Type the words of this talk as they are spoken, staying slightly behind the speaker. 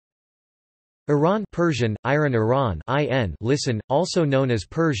Iran Persian, Iran IN listen, also known as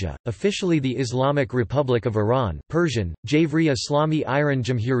Persia, officially the Islamic Republic of Iran Persian, Javri Islami Iran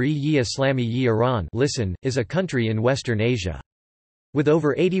Jamhuri-yi Islami-yi Iran listen, is a country in Western Asia. With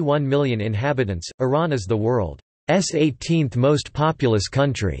over 81 million inhabitants, Iran is the world's 18th most populous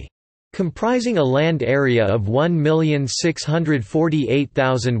country. Comprising a land area of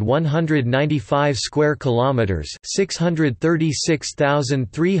 1,648,195 square kilometers,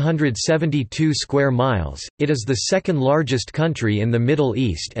 636,372 square miles, it is the second largest country in the Middle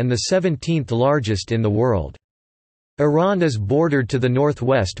East and the 17th largest in the world. Iran is bordered to the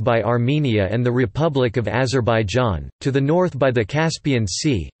northwest by Armenia and the Republic of Azerbaijan, to the north by the Caspian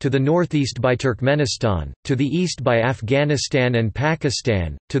Sea, to the northeast by Turkmenistan, to the east by Afghanistan and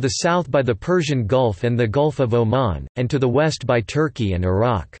Pakistan, to the south by the Persian Gulf and the Gulf of Oman, and to the west by Turkey and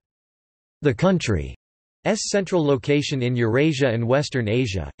Iraq. The country's central location in Eurasia and Western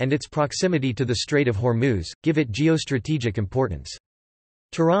Asia, and its proximity to the Strait of Hormuz, give it geostrategic importance.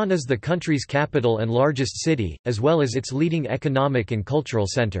 Tehran is the country's capital and largest city, as well as its leading economic and cultural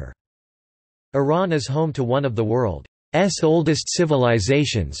center. Iran is home to one of the world's oldest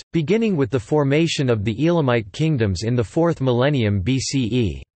civilizations, beginning with the formation of the Elamite kingdoms in the 4th millennium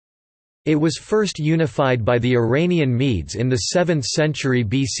BCE. It was first unified by the Iranian Medes in the 7th century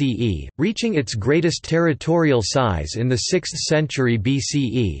BCE, reaching its greatest territorial size in the 6th century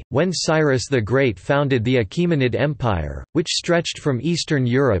BCE, when Cyrus the Great founded the Achaemenid Empire, which stretched from eastern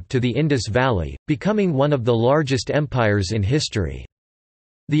Europe to the Indus Valley, becoming one of the largest empires in history.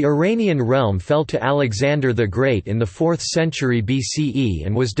 The Iranian realm fell to Alexander the Great in the 4th century BCE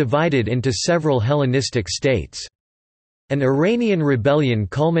and was divided into several Hellenistic states. An Iranian rebellion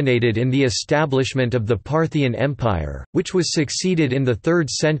culminated in the establishment of the Parthian Empire, which was succeeded in the 3rd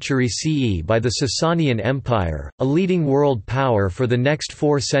century CE by the Sasanian Empire, a leading world power for the next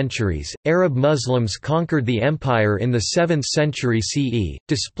 4 centuries. Arab Muslims conquered the empire in the 7th century CE,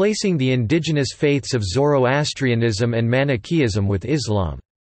 displacing the indigenous faiths of Zoroastrianism and Manichaeism with Islam.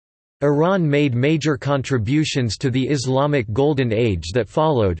 Iran made major contributions to the Islamic Golden Age that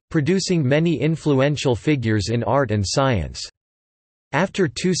followed, producing many influential figures in art and science. After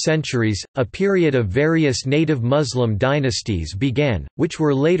 2 centuries, a period of various native Muslim dynasties began, which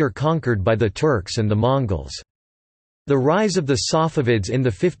were later conquered by the Turks and the Mongols. The rise of the Safavids in the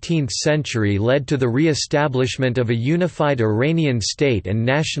 15th century led to the re-establishment of a unified Iranian state and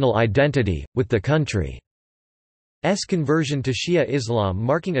national identity, with the country's conversion to Shia Islam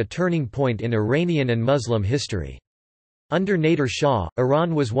marking a turning point in Iranian and Muslim history. Under Nader Shah,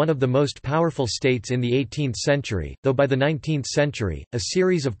 Iran was one of the most powerful states in the 18th century, though by the 19th century, a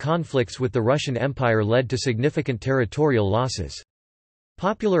series of conflicts with the Russian Empire led to significant territorial losses.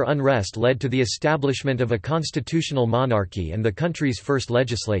 Popular unrest led to the establishment of a constitutional monarchy and the country's first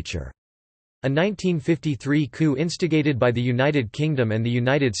legislature. A 1953 coup instigated by the United Kingdom and the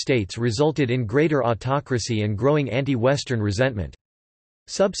United States resulted in greater autocracy and growing anti-Western resentment.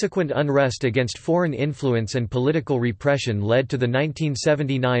 Subsequent unrest against foreign influence and political repression led to the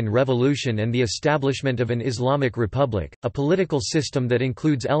 1979 revolution and the establishment of an Islamic Republic, a political system that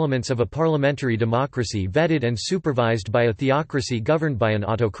includes elements of a parliamentary democracy vetted and supervised by a theocracy governed by an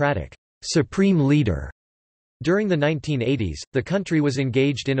autocratic supreme leader. During the 1980s, the country was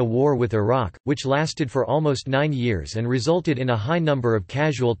engaged in a war with Iraq, which lasted for almost 9 years and resulted in a high number of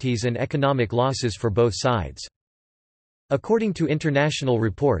casualties and economic losses for both sides. According to international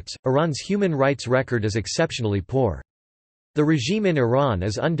reports, Iran's human rights record is exceptionally poor. The regime in Iran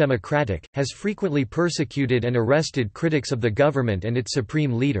is undemocratic, has frequently persecuted and arrested critics of the government and its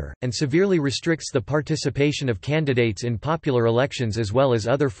supreme leader, and severely restricts the participation of candidates in popular elections as well as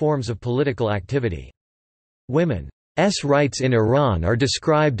other forms of political activity. Women's rights in Iran are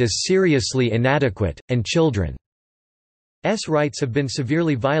described as seriously inadequate, and children's rights have been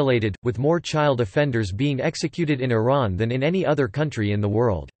severely violated, with more child offenders being executed in Iran than in any other country in the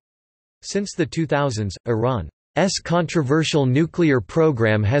world. Since the 2000s, Iran's controversial nuclear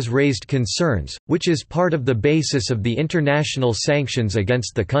program has raised concerns, which is part of the basis of the international sanctions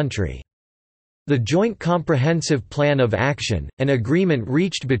against the country. The Joint Comprehensive Plan of Action, an agreement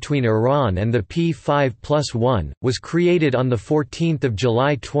reached between Iran and the P5+1, was created on 14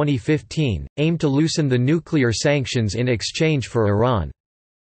 July 2015, aimed to loosen the nuclear sanctions in exchange for Iran's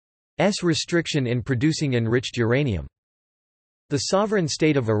restriction in producing enriched uranium. The sovereign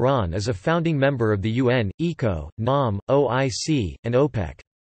state of Iran is a founding member of the UN, ECO, NAM, OIC, and OPEC.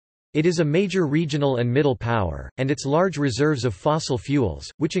 It is a major regional and middle power, and its large reserves of fossil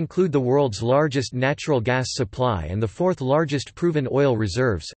fuels, which include the world's largest natural gas supply and the 4th largest proven oil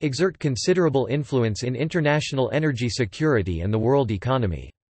reserves, exert considerable influence in international energy security and the world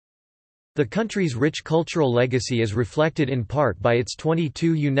economy. The country's rich cultural legacy is reflected in part by its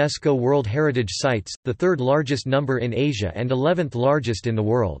 22 UNESCO World Heritage Sites, the third largest number in Asia and 11th largest in the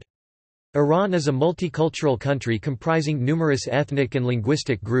world. Iran is a multicultural country comprising numerous ethnic and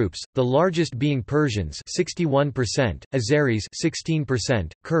linguistic groups, the largest being Persians 61%, Azeris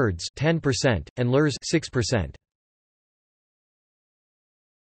 16%, Kurds 10%, and Lurs 6%.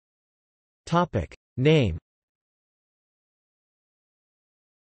 Topic: Name.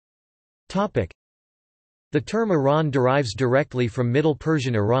 Topic: The term Iran derives directly from Middle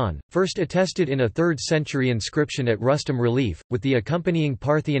Persian Iran, first attested in a 3rd century inscription at Rustam relief, with the accompanying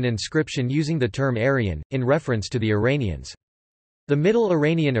Parthian inscription using the term Aryan, in reference to the Iranians. The Middle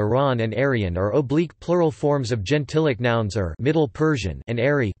Iranian Iran and Aryan are oblique plural forms of gentilic nouns Middle Persian and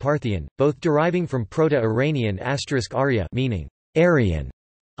Ari Parthian, both deriving from Proto-Iranian *Arya meaning Aryan,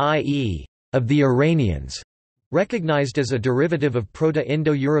 i.e., of the Iranians, recognized as a derivative of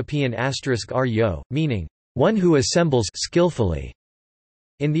Proto-Indo-European *Ryo, meaning one who assembles skillfully.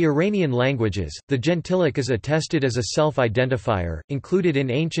 In the Iranian languages, the gentilic is attested as a self-identifier, included in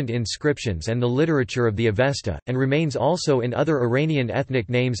ancient inscriptions and the literature of the Avesta, and remains also in other Iranian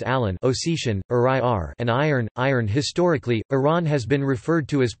ethnic names Alan Ossetian, Uri-Ar and Iron. Historically, Iran has been referred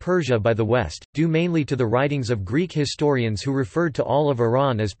to as Persia by the West, due mainly to the writings of Greek historians who referred to all of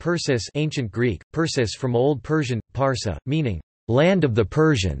Iran as Persis, ancient Greek, Persis from Old Persian, Parsa, meaning land of the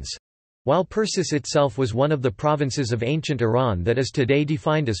Persians, while Persis itself was one of the provinces of ancient Iran that is today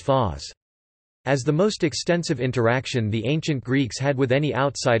defined as Fars. As the most extensive interaction the ancient Greeks had with any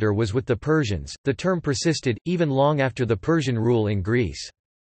outsider was with the Persians, the term persisted, even long after the Persian rule in Greece.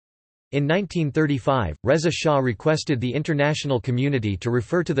 In 1935, Reza Shah requested the international community to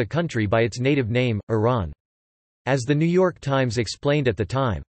refer to the country by its native name, Iran. As the New York Times explained at the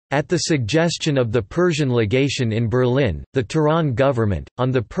time, at the suggestion of the Persian legation in Berlin, the Tehran government, on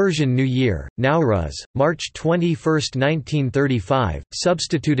the Persian New Year, Nowruz, March 21, 1935,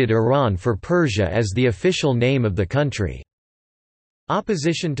 substituted Iran for Persia as the official name of the country.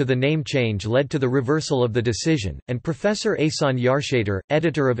 Opposition to the name change led to the reversal of the decision, and Professor Ahsan Yarshater,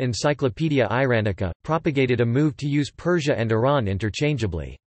 editor of Encyclopaedia Iranica, propagated a move to use Persia and Iran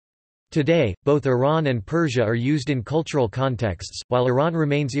interchangeably. Today, both Iran and Persia are used in cultural contexts, while Iran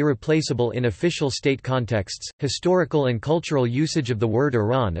remains irreplaceable in official state contexts. Historical and cultural usage of the word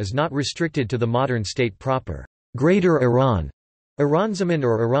Iran is not restricted to the modern state proper. Greater Iran, Iranzaman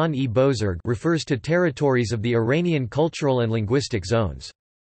or Iran-e-Bozorg, refers to territories of the Iranian cultural and linguistic zones.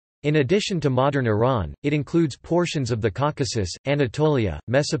 In addition to modern Iran, it includes portions of the Caucasus, Anatolia,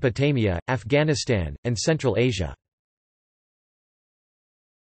 Mesopotamia, Afghanistan, and Central Asia.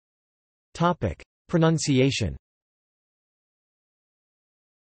 Pronunciation.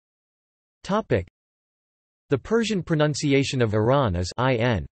 The Persian pronunciation of Iran is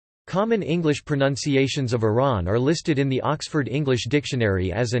in. Common English pronunciations of Iran are listed in the Oxford English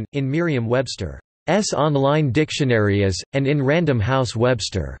Dictionary as an, in Merriam-Webster's online dictionary as, and in Random House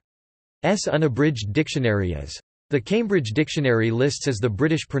Webster's unabridged dictionary as. The Cambridge Dictionary lists as the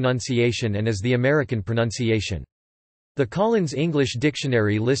British pronunciation and as the American pronunciation. The Collins English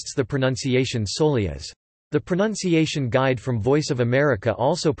Dictionary lists the pronunciation solely as. The pronunciation guide from Voice of America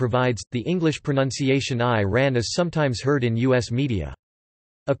also provides, the English pronunciation Iran is sometimes heard in U.S. media.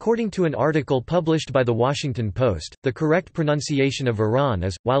 According to an article published by The Washington Post, the correct pronunciation of Iran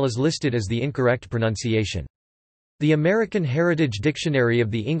is, while is listed as the incorrect pronunciation. The American Heritage Dictionary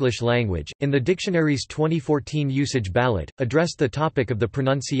of the English Language, in the dictionary's 2014 usage ballot, addressed the topic of the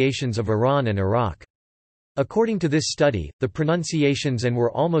pronunciations of Iran and Iraq. According to this study, the pronunciations and were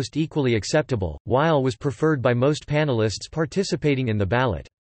almost equally acceptable, while was preferred by most panelists participating in the ballot.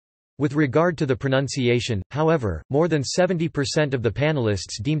 With regard to the pronunciation, however, more than 70% of the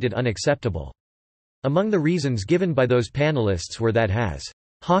panelists deemed it unacceptable. Among the reasons given by those panelists were that has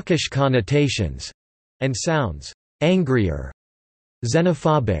hawkish connotations and sounds angrier,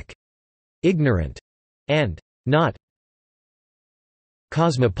 xenophobic, ignorant, and not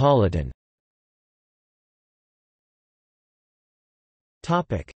cosmopolitan.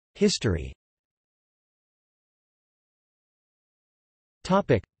 History.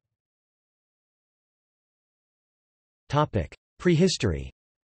 Prehistory.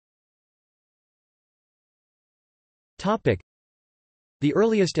 The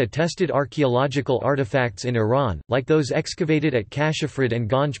earliest attested archaeological artifacts in Iran, like those excavated at Kashafrid and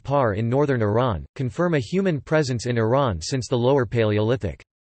Ganj Par in northern Iran, confirm a human presence in Iran since the Lower Paleolithic.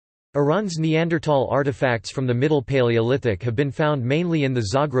 Iran's Neanderthal artifacts from the Middle Paleolithic have been found mainly in the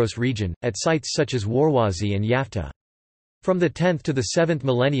Zagros region, at sites such as Warwazi and Yafta. From the 10th to the 7th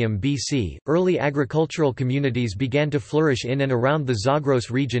millennium BC, early agricultural communities began to flourish in and around the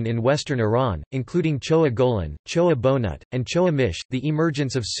Zagros region in western Iran, including Choa Golan, Choa Bonut, and Choa Mish. The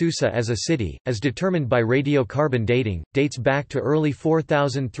emergence of Susa as a city, as determined by radiocarbon dating, dates back to early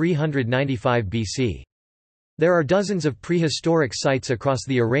 4395 BC. There are dozens of prehistoric sites across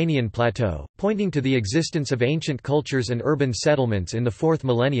the Iranian plateau, pointing to the existence of ancient cultures and urban settlements in the 4th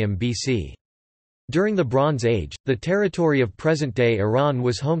millennium BC. During the Bronze Age, the territory of present-day Iran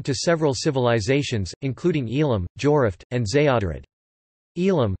was home to several civilizations, including Elam, Joraft, and Zayadarid.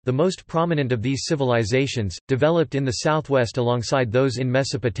 Elam, the most prominent of these civilizations, developed in the southwest alongside those in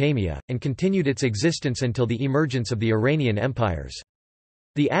Mesopotamia, and continued its existence until the emergence of the Iranian empires.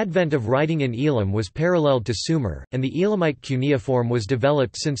 The advent of writing in Elam was paralleled to Sumer, and the Elamite cuneiform was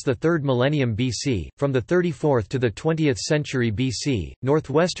developed since the 3rd millennium BC. From the 34th to the 20th century BC,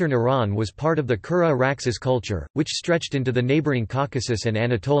 northwestern Iran was part of the Kura-Araxes culture, which stretched into the neighboring Caucasus and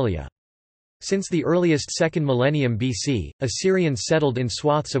Anatolia. Since the earliest 2nd millennium BC, Assyrians settled in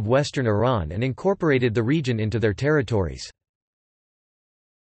swaths of western Iran and incorporated the region into their territories.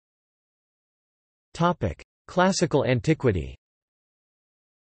 Classical antiquity.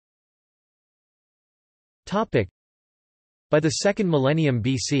 By the 2nd millennium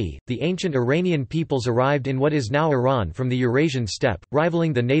BC, the ancient Iranian peoples arrived in what is now Iran from the Eurasian steppe,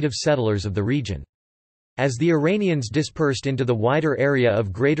 rivaling the native settlers of the region. As the Iranians dispersed into the wider area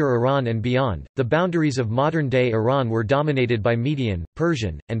of Greater Iran and beyond, the boundaries of modern-day Iran were dominated by Median,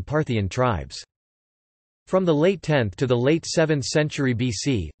 Persian, and Parthian tribes. From the late 10th to the late 7th century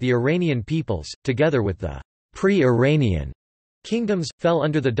BC, the Iranian peoples, together with the pre-Iranian kingdoms, fell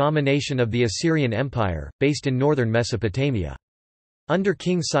under the domination of the Assyrian Empire, based in northern Mesopotamia. Under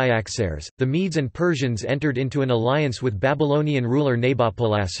King Cyaxares, the Medes and Persians entered into an alliance with Babylonian ruler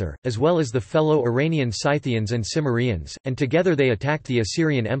Nabopolassar, as well as the fellow Iranian Scythians and Cimmerians, and together they attacked the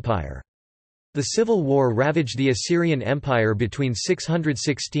Assyrian Empire. The civil war ravaged the Assyrian Empire between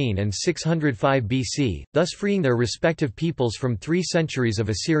 616 and 605 BC, thus freeing their respective peoples from 3 centuries of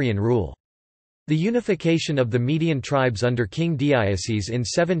Assyrian rule. The unification of the Median tribes under King Deioces in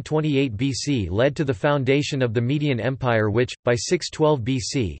 728 BC led to the foundation of the Median Empire which, by 612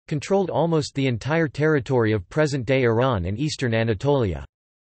 BC, controlled almost the entire territory of present-day Iran and eastern Anatolia.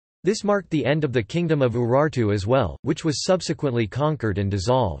 This marked the end of the kingdom of Urartu as well, which was subsequently conquered and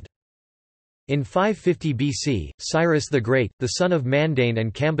dissolved. In 550 BC, Cyrus the Great, the son of Mandane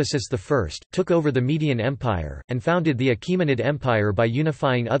and Cambyses I, took over the Median Empire, and founded the Achaemenid Empire by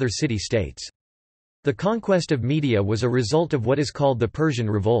unifying other city-states. The conquest of Media was a result of what is called the Persian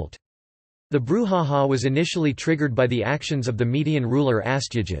Revolt. The brouhaha was initially triggered by the actions of the Median ruler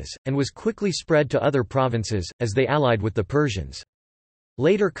Astyages, and was quickly spread to other provinces, as they allied with the Persians.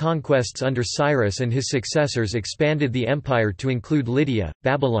 Later conquests under Cyrus and his successors expanded the empire to include Lydia,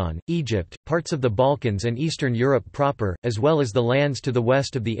 Babylon, Egypt, parts of the Balkans and Eastern Europe proper, as well as the lands to the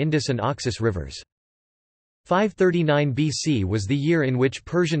west of the Indus and Oxus rivers. 539 BC was the year in which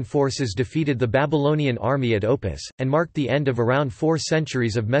Persian forces defeated the Babylonian army at Opis, and marked the end of around 4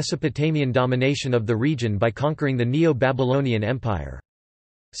 centuries of Mesopotamian domination of the region by conquering the Neo-Babylonian Empire.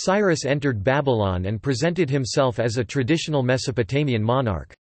 Cyrus entered Babylon and presented himself as a traditional Mesopotamian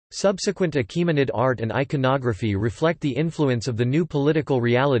monarch. Subsequent Achaemenid art and iconography reflect the influence of the new political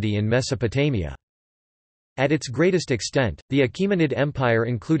reality in Mesopotamia. At its greatest extent, the Achaemenid Empire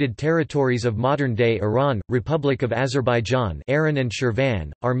included territories of modern-day Iran, Republic of Azerbaijan, Aran and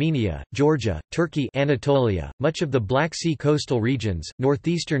Shirvan, Armenia, Georgia, Turkey, Anatolia, much of the Black Sea coastal regions,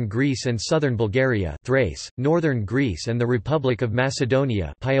 northeastern Greece and southern Bulgaria, Thrace, northern Greece and the Republic of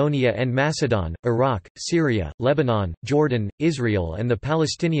Macedonia, Paeonia and Macedon, Iraq, Syria, Lebanon, Jordan, Israel and the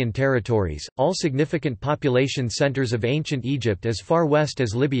Palestinian territories, all significant population centers of ancient Egypt as far west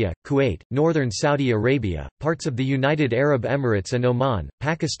as Libya, Kuwait, northern Saudi Arabia, parts of the United Arab Emirates and Oman,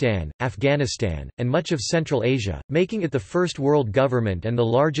 Pakistan, Afghanistan, and much of Central Asia, making it the first world government and the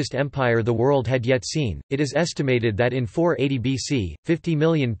largest empire the world had yet seen. It is estimated that in 480 BC, 50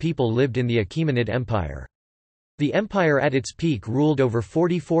 million people lived in the Achaemenid Empire. The empire at its peak ruled over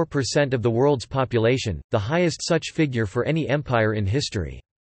 44% of the world's population, the highest such figure for any empire in history.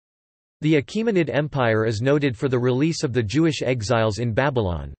 The Achaemenid Empire is noted for the release of the Jewish exiles in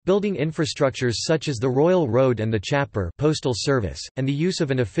Babylon, building infrastructures such as the Royal Road and the Chapar postal service, and the use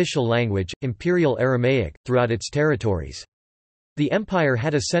of an official language, Imperial Aramaic, throughout its territories. The empire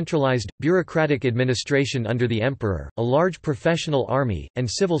had a centralized, bureaucratic administration under the emperor, a large professional army, and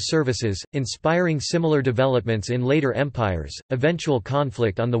civil services, inspiring similar developments in later empires. Eventual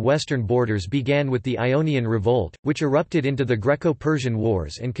conflict on the western borders began with the Ionian Revolt, which erupted into the Greco-Persian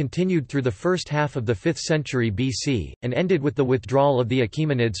Wars and continued through the first half of the 5th century BC, and ended with the withdrawal of the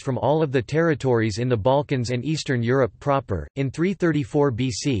Achaemenids from all of the territories in the Balkans and Eastern Europe proper. In 334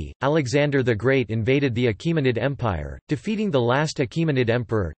 BC, Alexander the Great invaded the Achaemenid Empire, defeating the last Achaemenid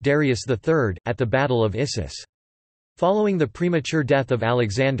emperor, Darius III, at the Battle of Issus. Following the premature death of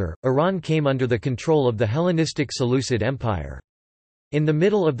Alexander, Iran came under the control of the Hellenistic Seleucid Empire. In the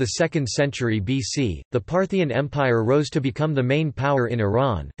middle of the 2nd century BC, the Parthian Empire rose to become the main power in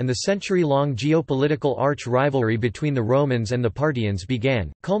Iran, and the century-long geopolitical arch-rivalry between the Romans and the Parthians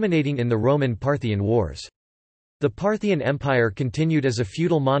began, culminating in the Roman-Parthian Wars. The Parthian Empire continued as a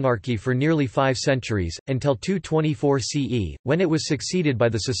feudal monarchy for nearly 5 centuries, until 224 CE, when it was succeeded by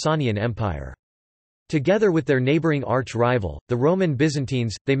the Sasanian Empire. Together with their neighboring arch-rival, the Roman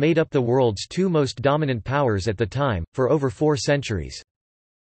Byzantines, they made up the world's 2 most dominant powers at the time, for over 4 centuries.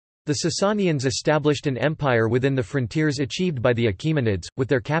 The Sasanians established an empire within the frontiers achieved by the Achaemenids, with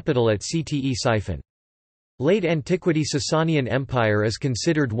their capital at Ctesiphon. Late antiquity Sasanian Empire is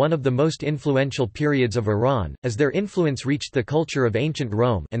considered one of the most influential periods of Iran, as their influence reached the culture of ancient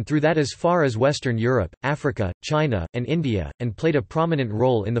Rome and through that as far as Western Europe, Africa, China, and India, and played a prominent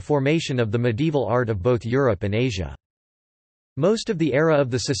role in the formation of the medieval art of both Europe and Asia. Most of the era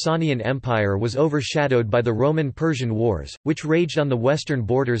of the Sasanian Empire was overshadowed by the Roman-Persian Wars, which raged on the western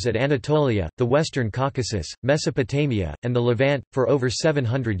borders at Anatolia, the Western Caucasus, Mesopotamia, and the Levant, for over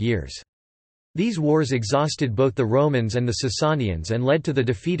 700 years. These wars exhausted both the Romans and the Sasanians and led to the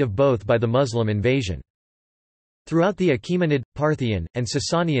defeat of both by the Muslim invasion. Throughout the Achaemenid, Parthian, and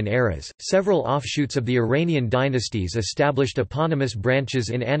Sasanian eras, several offshoots of the Iranian dynasties established eponymous branches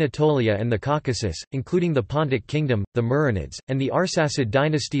in Anatolia and the Caucasus, including the Pontic Kingdom, the Muranids, and the Arsacid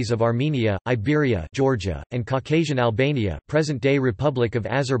dynasties of Armenia, Iberia, Georgia, and Caucasian Albania, present-day Republic of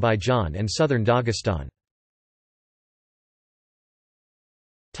Azerbaijan and southern Dagestan.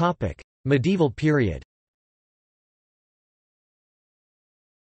 Topic: Medieval period.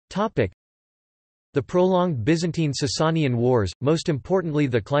 The prolonged Byzantine-Sasanian Wars, most importantly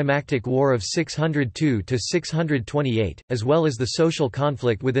the climactic war of 602–628, as well as the social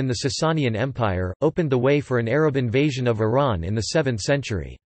conflict within the Sasanian Empire, opened the way for an Arab invasion of Iran in the 7th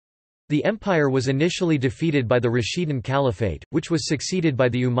century. The empire was initially defeated by the Rashidun Caliphate, which was succeeded by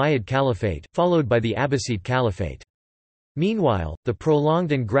the Umayyad Caliphate, followed by the Abbasid Caliphate. Meanwhile, the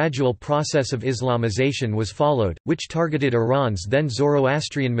prolonged and gradual process of Islamization was followed, which targeted Iran's then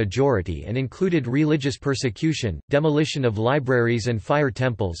Zoroastrian majority and included religious persecution, demolition of libraries and fire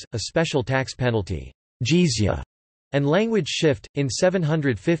temples, a special tax penalty, jizya, and language shift. In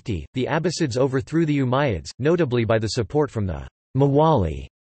 750, the Abbasids overthrew the Umayyads, notably by the support from the Mawali,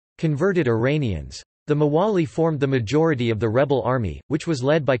 converted Iranians. The Mawali formed the majority of the rebel army, which was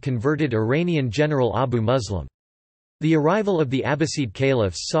led by converted Iranian general Abu Muslim. The arrival of the Abbasid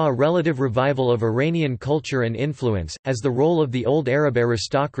caliphs saw a relative revival of Iranian culture and influence, as the role of the old Arab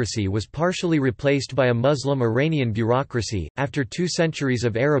aristocracy was partially replaced by a Muslim Iranian bureaucracy. After 2 centuries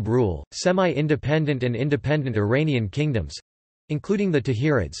of Arab rule, semi-independent and independent Iranian kingdoms including the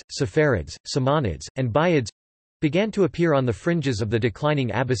Tahirids, Saffarids, Samanids, and Buyids began to appear on the fringes of the declining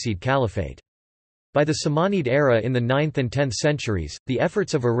Abbasid Caliphate. By the Samanid era in the 9th and 10th centuries, the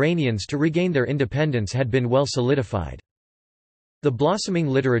efforts of Iranians to regain their independence had been well solidified. The blossoming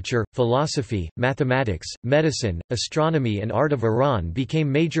literature, philosophy, mathematics, medicine, astronomy and art of Iran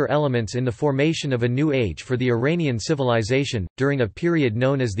became major elements in the formation of a new age for the Iranian civilization, during a period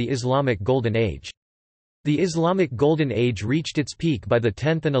known as the Islamic Golden Age. The Islamic Golden Age reached its peak by the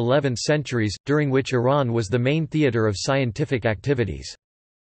 10th and 11th centuries, during which Iran was the main theater of scientific activities.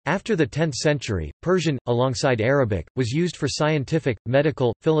 After the 10th century, Persian, alongside Arabic, was used for scientific,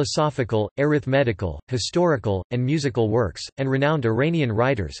 medical, philosophical, arithmetical, historical, and musical works, and renowned Iranian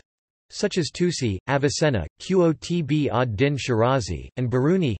writers—such as Tusi, Avicenna, Qutb ad-Din Shirazi, and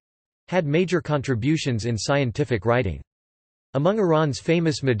Biruni—had major contributions in scientific writing. Among Iran's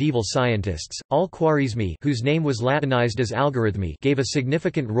famous medieval scientists, al-Khwarizmi, whose name was Latinized as algorithmi, gave a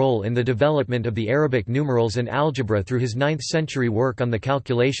significant role in the development of the Arabic numerals and algebra through his 9th-century work on the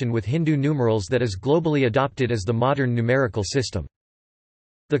calculation with Hindu numerals that is globally adopted as the modern numerical system.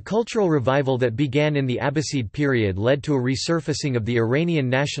 The cultural revival that began in the Abbasid period led to a resurfacing of the Iranian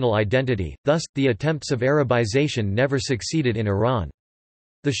national identity, thus, the attempts of Arabization never succeeded in Iran.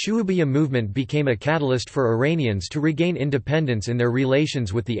 The Shu'ubiyya movement became a catalyst for Iranians to regain independence in their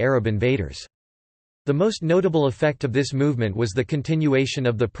relations with the Arab invaders. The most notable effect of this movement was the continuation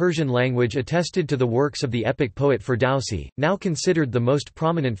of the Persian language attested to the works of the epic poet Ferdowsi, now considered the most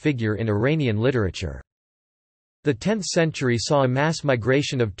prominent figure in Iranian literature. The 10th century saw a mass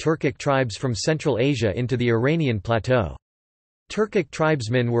migration of Turkic tribes from Central Asia into the Iranian plateau. Turkic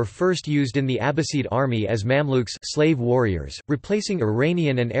tribesmen were first used in the Abbasid army as Mamluks, slave warriors, replacing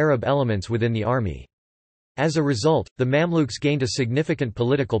Iranian and Arab elements within the army. As a result, the Mamluks gained a significant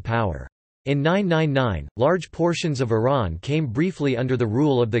political power. In 999, large portions of Iran came briefly under the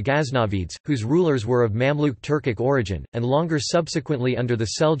rule of the Ghaznavids, whose rulers were of Mamluk Turkic origin, and longer subsequently under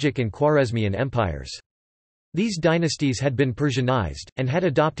the Seljuk and Khwarezmian empires. These dynasties had been Persianized, and had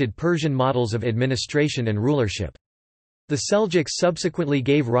adopted Persian models of administration and rulership. The Seljuks subsequently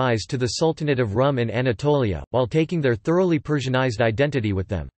gave rise to the Sultanate of Rum in Anatolia, while taking their thoroughly Persianized identity with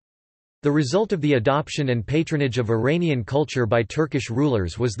them. The result of the adoption and patronage of Iranian culture by Turkish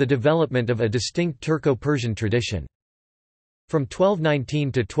rulers was the development of a distinct Turco-Persian tradition. From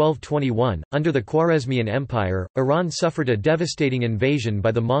 1219 to 1221, under the Khwarezmian Empire, Iran suffered a devastating invasion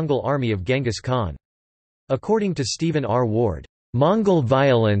by the Mongol army of Genghis Khan. According to Stephen R. Ward, Mongol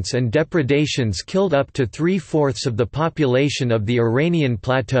violence and depredations killed up to 3/4 of the population of the Iranian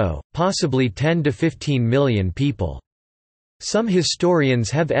plateau, possibly 10 to 15 million people. Some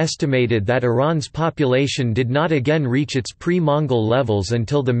historians have estimated that Iran's population did not again reach its pre-Mongol levels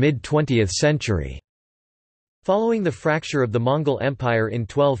until the mid-20th century. Following the fracture of the Mongol Empire in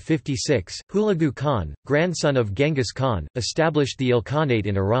 1256, Hulagu Khan, grandson of Genghis Khan, established the Ilkhanate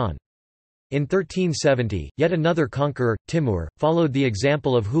in Iran. In 1370, yet another conqueror, Timur, followed the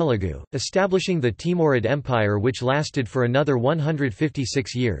example of Hulagu, establishing the Timurid Empire which lasted for another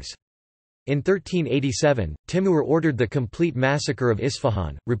 156 years. In 1387, Timur ordered the complete massacre of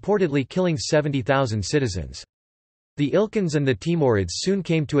Isfahan, reportedly killing 70,000 citizens. The Ilkhans and the Timurids soon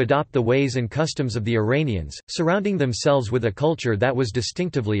came to adopt the ways and customs of the Iranians, surrounding themselves with a culture that was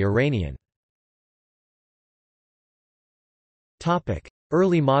distinctively Iranian.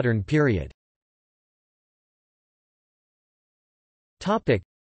 Early modern period.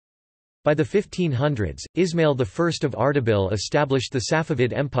 By the 1500s, Ismail I of Ardabil established the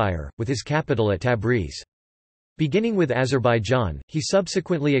Safavid Empire, with his capital at Tabriz. Beginning with Azerbaijan, he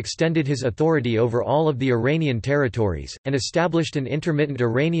subsequently extended his authority over all of the Iranian territories, and established an intermittent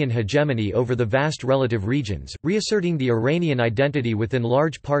Iranian hegemony over the vast relative regions, reasserting the Iranian identity within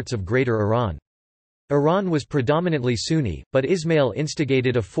large parts of Greater Iran. Iran was predominantly Sunni, but Ismail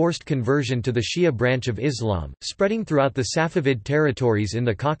instigated a forced conversion to the Shia branch of Islam, spreading throughout the Safavid territories in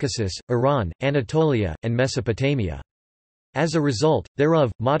the Caucasus, Iran, Anatolia, and Mesopotamia. As a result,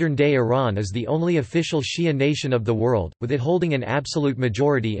 thereof, modern-day Iran is the only official Shia nation of the world, with it holding an absolute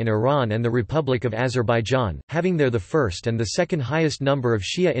majority in Iran and the Republic of Azerbaijan, having there the first and the second highest number of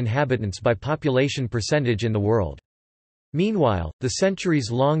Shia inhabitants by population percentage in the world. Meanwhile, the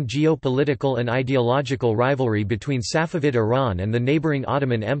centuries-long geopolitical and ideological rivalry between Safavid Iran and the neighboring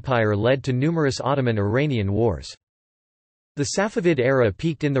Ottoman Empire led to numerous Ottoman-Iranian wars. The Safavid era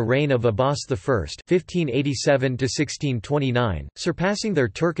peaked in the reign of Abbas I (1587–1629), surpassing their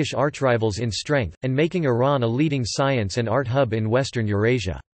Turkish archrivals in strength, and making Iran a leading science and art hub in Western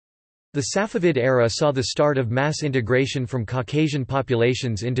Eurasia. The Safavid era saw the start of mass integration from Caucasian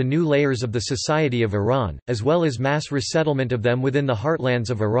populations into new layers of the society of Iran, as well as mass resettlement of them within the heartlands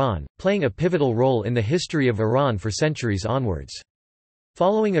of Iran, playing a pivotal role in the history of Iran for centuries onwards.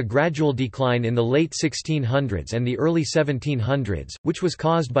 Following a gradual decline in the late 1600s and the early 1700s, which was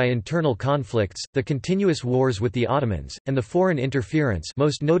caused by internal conflicts, the continuous wars with the Ottomans, and the foreign interference,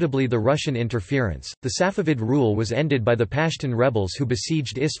 most notably the Russian interference, the Safavid rule was ended by the Pashtun rebels who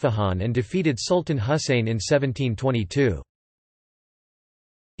besieged Isfahan and defeated Sultan Hussein in 1722.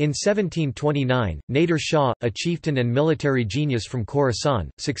 In 1729, Nader Shah, a chieftain and military genius from Khorasan,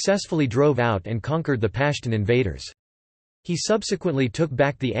 successfully drove out and conquered the Pashtun invaders. He subsequently took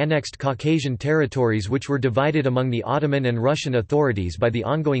back the annexed Caucasian territories which were divided among the Ottoman and Russian authorities by the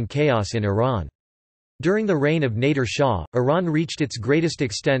ongoing chaos in Iran. During the reign of Nader Shah, Iran reached its greatest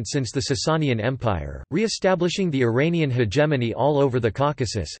extent since the Sasanian Empire, re-establishing the Iranian hegemony all over the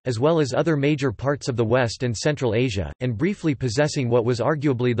Caucasus, as well as other major parts of the West and Central Asia, and briefly possessing what was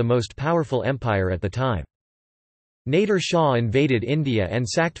arguably the most powerful empire at the time. Nader Shah invaded India and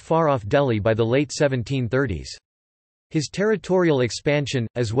sacked far-off Delhi by the late 1730s. His territorial expansion,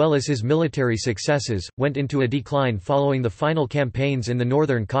 as well as his military successes, went into a decline following the final campaigns in the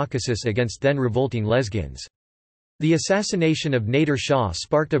northern Caucasus against then revolting Lezgins. The assassination of Nader Shah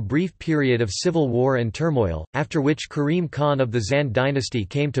sparked a brief period of civil war and turmoil, after which Karim Khan of the Zand dynasty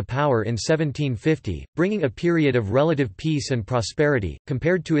came to power in 1750, bringing a period of relative peace and prosperity.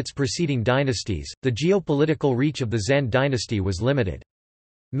 Compared to its preceding dynasties, the geopolitical reach of the Zand dynasty was limited.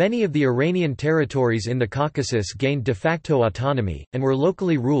 Many of the Iranian territories in the Caucasus gained de facto autonomy, and were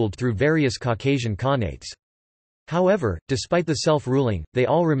locally ruled through various Caucasian khanates. However, despite the self-ruling, they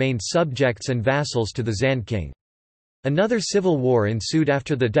all remained subjects and vassals to the Zand king. Another civil war ensued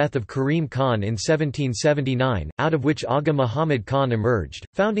after the death of Karim Khan in 1779, out of which Agha Muhammad Khan emerged,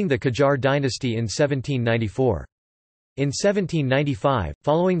 founding the Qajar dynasty in 1794. In 1795,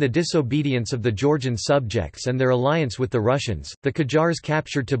 following the disobedience of the Georgian subjects and their alliance with the Russians, the Qajars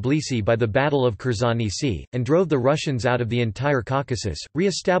captured Tbilisi by the Battle of Kurzhanisi, and drove the Russians out of the entire Caucasus,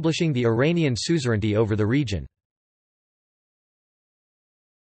 re-establishing the Iranian suzerainty over the region.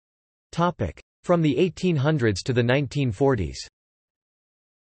 From the 1800s to the 1940s.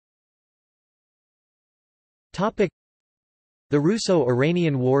 The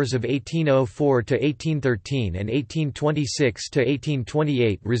Russo-Iranian Wars of 1804–1813 and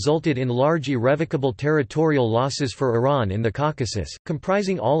 1826–1828 resulted in large irrevocable territorial losses for Iran in the Caucasus,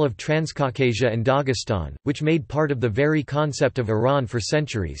 comprising all of Transcaucasia and Dagestan, which made part of the very concept of Iran for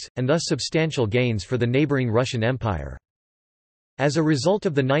centuries, and thus substantial gains for the neighboring Russian Empire. As a result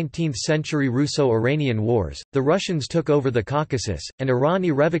of the 19th-century Russo-Iranian Wars, the Russians took over the Caucasus, and Iran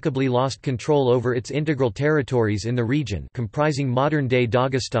irrevocably lost control over its integral territories in the region comprising modern-day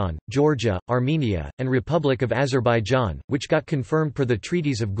Dagestan, Georgia, Armenia, and Republic of Azerbaijan, which got confirmed per the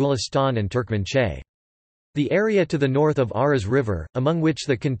treaties of Gulistan and Turkmenchay. The area to the north of Aras River, among which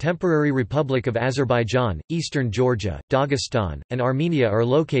the contemporary Republic of Azerbaijan, eastern Georgia, Dagestan, and Armenia are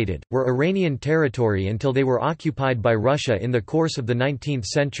located, were Iranian territory until they were occupied by Russia in the course of the 19th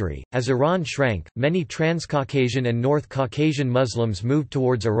century. As Iran shrank, many Transcaucasian and North Caucasian Muslims moved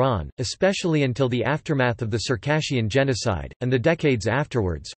towards Iran, especially until the aftermath of the Circassian genocide, and the decades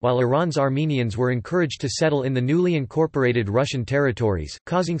afterwards, while Iran's Armenians were encouraged to settle in the newly incorporated Russian territories,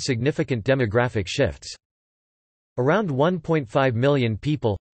 causing significant demographic shifts. Around 1.5 million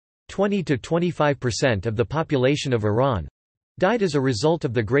people, 20 to 25% of the population of Iran, died as a result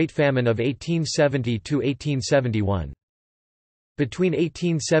of the Great Famine of 1870–1871. Between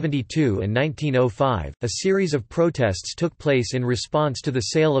 1872 and 1905, a series of protests took place in response to the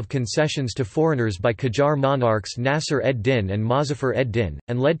sale of concessions to foreigners by Qajar monarchs Nasser ed-Din and Mozaffar ed-Din,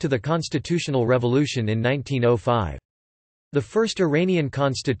 and led to the constitutional revolution in 1905. The first Iranian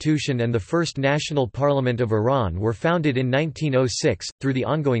constitution and the first national parliament of Iran were founded in 1906, through the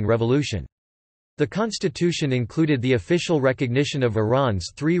ongoing revolution. The constitution included the official recognition of Iran's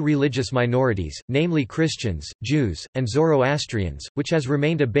three religious minorities, namely Christians, Jews, and Zoroastrians, which has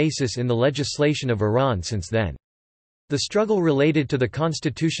remained a basis in the legislation of Iran since then. The struggle related to the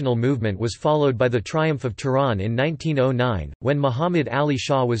constitutional movement was followed by the triumph of Tehran in 1909, when Muhammad Ali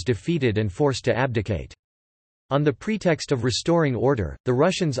Shah was defeated and forced to abdicate. On the pretext of restoring order, the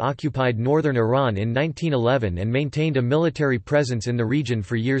Russians occupied northern Iran in 1911 and maintained a military presence in the region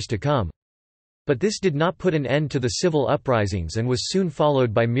for years to come. But this did not put an end to the civil uprisings and was soon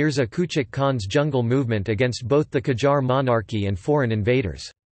followed by Mirza Kuchak Khan's jungle movement against both the Qajar monarchy and foreign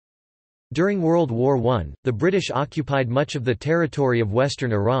invaders. During World War I, the British occupied much of the territory of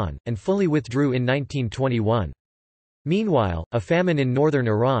western Iran, and fully withdrew in 1921. Meanwhile, a famine in northern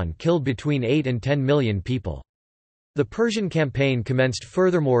Iran killed between 8 and 10 million people. The Persian campaign commenced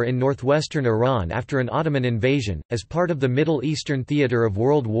furthermore in northwestern Iran after an Ottoman invasion, as part of the Middle Eastern theater of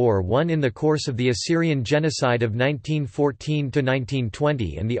World War I. In the course of the Assyrian genocide of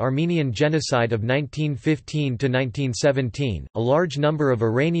 1914–1920 and the Armenian genocide of 1915–1917, a large number of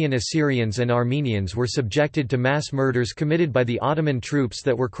Iranian Assyrians and Armenians were subjected to mass murders committed by the Ottoman troops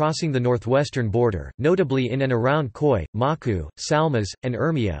that were crossing the northwestern border, notably in and around Khoi, Maku, Salmas, and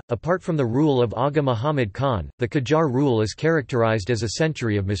Urmia. Apart from the rule of Agha Muhammad Khan, the Qajar rule is characterized as a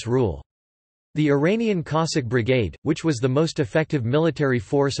century of misrule. The Iranian Cossack Brigade, which was the most effective military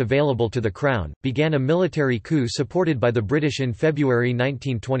force available to the Crown, began a military coup supported by the British in February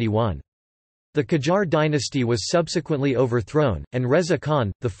 1921. The Qajar dynasty was subsequently overthrown, and Reza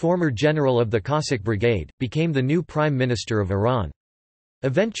Khan, the former general of the Cossack Brigade, became the new Prime Minister of Iran.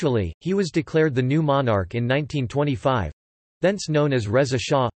 Eventually, he was declared the new monarch in 1925—thence known as Reza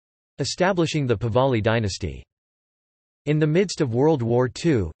Shah, establishing the Pahlavi dynasty. In the midst of World War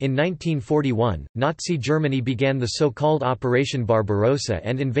II, in 1941, Nazi Germany began the so-called Operation Barbarossa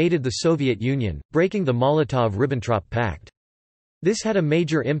and invaded the Soviet Union, breaking the Molotov–Ribbentrop Pact. This had a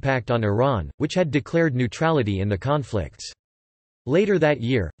major impact on Iran, which had declared neutrality in the conflicts. Later that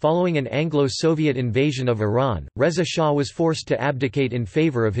year, following an Anglo-Soviet invasion of Iran, Reza Shah was forced to abdicate in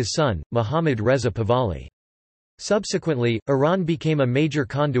favor of his son, Mohammad Reza Pahlavi. Subsequently, Iran became a major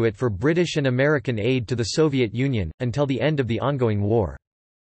conduit for British and American aid to the Soviet Union, until the end of the ongoing war.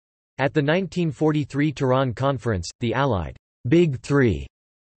 At the 1943 Tehran Conference, the Allied Big Three,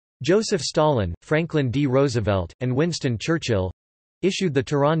 Joseph Stalin, Franklin D. Roosevelt, and Winston Churchill, issued the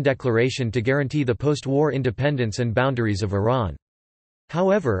Tehran Declaration to guarantee the post-war independence and boundaries of Iran.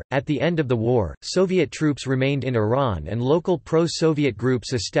 However, at the end of the war, Soviet troops remained in Iran and local pro-Soviet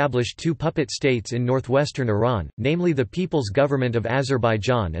groups established two puppet states in northwestern Iran, namely the People's Government of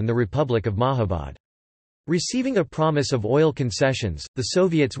Azerbaijan and the Republic of Mahabad. Receiving a promise of oil concessions, the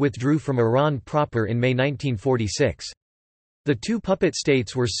Soviets withdrew from Iran proper in May 1946. The two puppet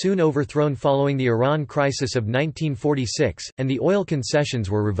states were soon overthrown following the Iran crisis of 1946, and the oil concessions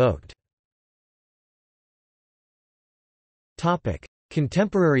were revoked.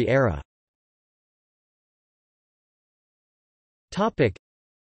 Contemporary era.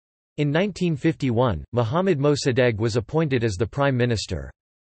 In 1951, Mohammad Mossadegh was appointed as the prime minister.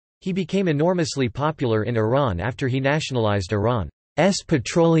 He became enormously popular in Iran after he nationalized Iran's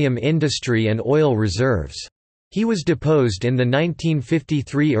petroleum industry and oil reserves. He was deposed in the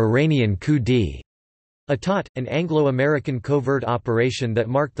 1953 Iranian coup d'état, an Anglo-American covert operation that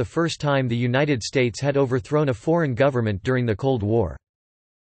marked the first time the United States had overthrown a foreign government during the Cold War.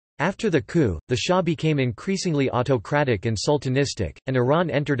 After the coup, the Shah became increasingly autocratic and sultanistic, and Iran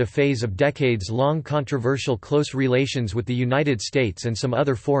entered a phase of decades-long controversial close relations with the United States and some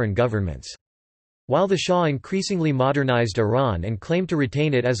other foreign governments. While the Shah increasingly modernized Iran and claimed to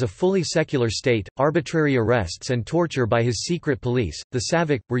retain it as a fully secular state, arbitrary arrests and torture by his secret police, the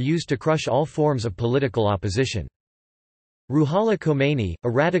Savak, were used to crush all forms of political opposition. Ruhollah Khomeini, a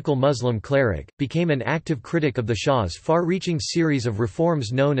radical Muslim cleric, became an active critic of the Shah's far-reaching series of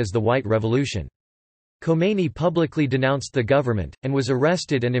reforms known as the White Revolution. Khomeini publicly denounced the government, and was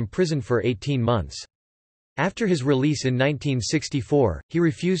arrested and imprisoned for 18 months. After his release in 1964, he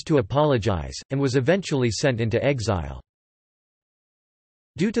refused to apologize, and was eventually sent into exile.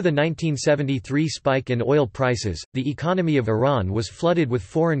 Due to the 1973 spike in oil prices, the economy of Iran was flooded with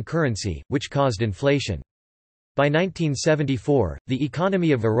foreign currency, which caused inflation. By 1974, the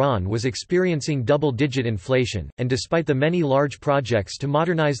economy of Iran was experiencing double-digit inflation, and despite the many large projects to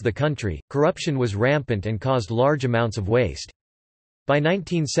modernize the country, corruption was rampant and caused large amounts of waste. By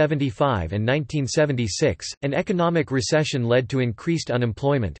 1975 and 1976, an economic recession led to increased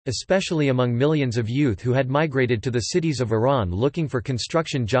unemployment, especially among millions of youth who had migrated to the cities of Iran looking for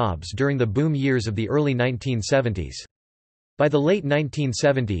construction jobs during the boom years of the early 1970s. By the late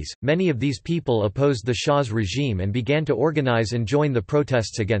 1970s, many of these people opposed the Shah's regime and began to organize and join the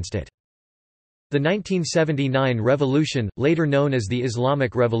protests against it. The 1979 revolution, later known as the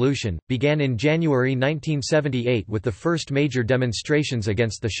Islamic Revolution, began in January 1978 with the first major demonstrations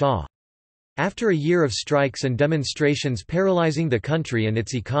against the Shah. After a year of strikes and demonstrations paralyzing the country and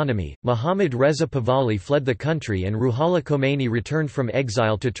its economy, Mohammad Reza Pahlavi fled the country and Ruhollah Khomeini returned from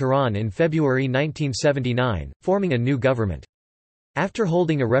exile to Tehran in February 1979, forming a new government. After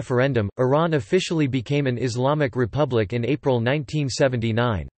holding a referendum, Iran officially became an Islamic republic in April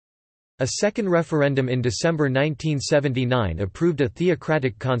 1979. A second referendum in December 1979 approved a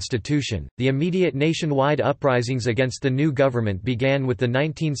theocratic constitution. The immediate nationwide uprisings against the new government began with the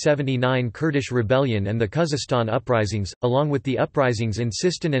 1979 Kurdish rebellion and the Khuzestan uprisings, along with the uprisings in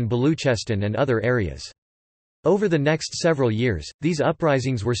Sistan and Baluchestan and other areas. Over the next several years, these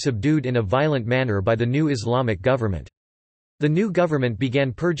uprisings were subdued in a violent manner by the new Islamic government. The new government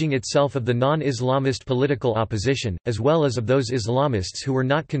began purging itself of the non-Islamist political opposition, as well as of those Islamists who were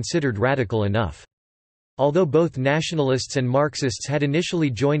not considered radical enough. Although both nationalists and Marxists had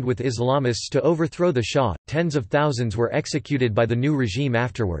initially joined with Islamists to overthrow the Shah, tens of thousands were executed by the new regime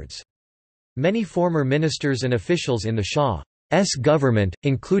afterwards. Many former ministers and officials in the Shah's government,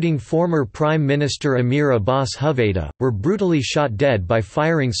 including former Prime Minister Amir Abbas Huvayda, were brutally shot dead by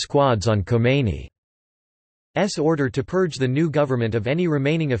firing squads on Khomeini's order to purge the new government of any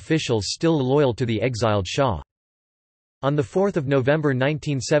remaining officials still loyal to the exiled Shah. On 4 November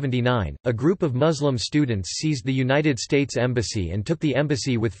 1979, a group of Muslim students seized the United States Embassy and took the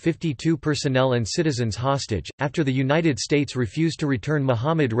embassy with 52 personnel and citizens hostage, after the United States refused to return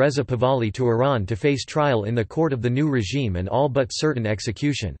Mohammad Reza Pahlavi to Iran to face trial in the court of the new regime and all but certain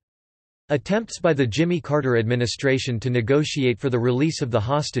execution. Attempts by the Jimmy Carter administration to negotiate for the release of the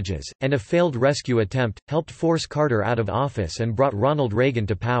hostages, and a failed rescue attempt, helped force Carter out of office and brought Ronald Reagan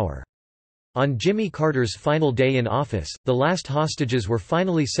to power. On Jimmy Carter's final day in office, the last hostages were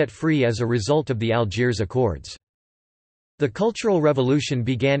finally set free as a result of the Algiers Accords. The Cultural Revolution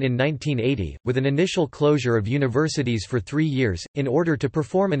began in 1980, with an initial closure of universities for 3 years, in order to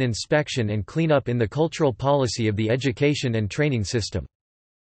perform an inspection and clean up in the cultural policy of the education and training system.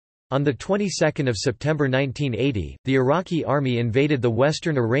 On the 22nd of September 1980, the Iraqi army invaded the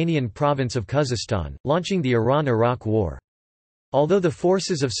western Iranian province of Khuzestan, launching the Iran–Iraq War. Although the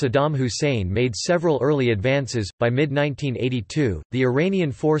forces of Saddam Hussein made several early advances, by mid-1982, the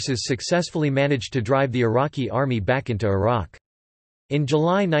Iranian forces successfully managed to drive the Iraqi army back into Iraq. In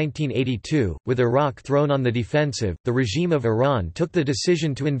July 1982, with Iraq thrown on the defensive, the regime of Iran took the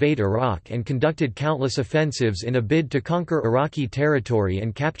decision to invade Iraq and conducted countless offensives in a bid to conquer Iraqi territory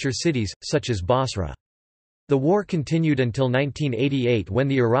and capture cities, such as Basra. The war continued until 1988 when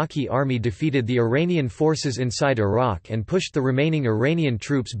the Iraqi army defeated the Iranian forces inside Iraq and pushed the remaining Iranian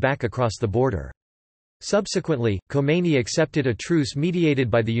troops back across the border. Subsequently, Khomeini accepted a truce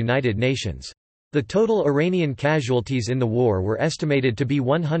mediated by the United Nations. The total Iranian casualties in the war were estimated to be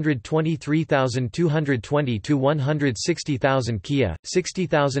 123,220 to 160,000 Kia,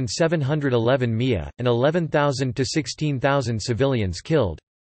 60,711 Mia, and 11,000 to 16,000 civilians killed.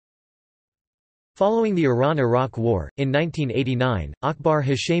 Following the Iran–Iraq War, in 1989, Akbar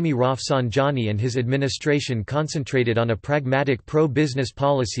Hashemi Rafsanjani and his administration concentrated on a pragmatic pro-business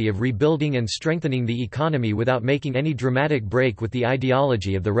policy of rebuilding and strengthening the economy without making any dramatic break with the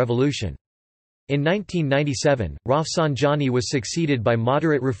ideology of the revolution. In 1997, Rafsanjani was succeeded by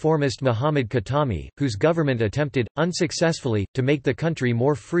moderate reformist Muhammad Khatami, whose government attempted, unsuccessfully, to make the country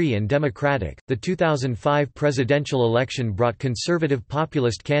more free and democratic. The 2005 presidential election brought conservative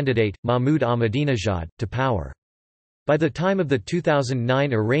populist candidate, Mahmoud Ahmadinejad, to power. By the time of the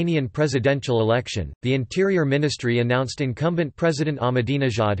 2009 Iranian presidential election, the Interior Ministry announced incumbent President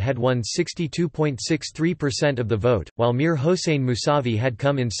Ahmadinejad had won 62.63% of the vote, while Mir Hossein Mousavi had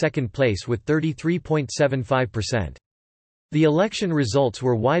come in second place with 33.75%. The election results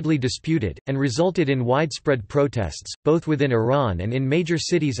were widely disputed, and resulted in widespread protests, both within Iran and in major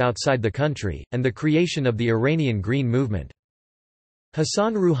cities outside the country, and the creation of the Iranian Green Movement.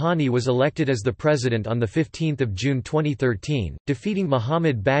 Hassan Rouhani was elected as the president on 15 June 2013, defeating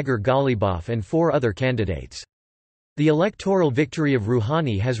Mohammad Bagher Ghalibaf and 4 other candidates. The electoral victory of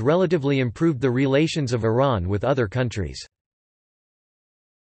Rouhani has relatively improved the relations of Iran with other countries.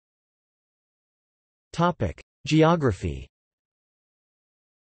 Geography.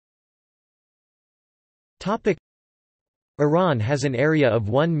 Iran has an area of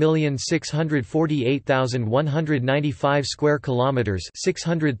 1,648,195 square kilometers,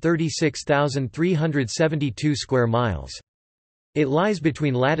 636,372 square miles. It lies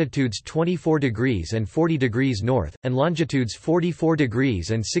between latitudes 24 degrees and 40 degrees north, and longitudes 44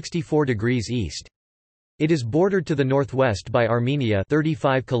 degrees and 64 degrees east. It is bordered to the northwest by Armenia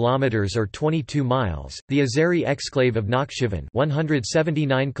 35 kilometers or 22 miles, the Azeri exclave of Nakhchivan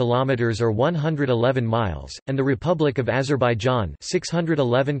 179 kilometers or 111 miles, and the Republic of Azerbaijan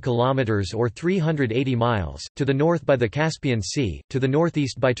 611 kilometers or 380 miles, to the north by the Caspian Sea, to the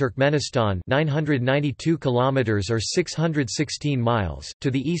northeast by Turkmenistan 992 kilometers or 616 miles,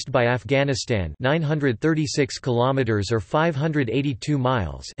 to the east by Afghanistan 936 kilometers or 582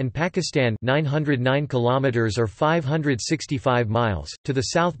 miles, and Pakistan 909 kilometers or 565 miles, to the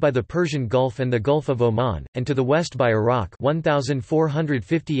south by the Persian Gulf and the Gulf of Oman, and to the west by Iraq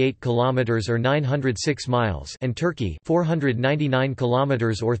 1458 kilometers or 906 miles, and Turkey 499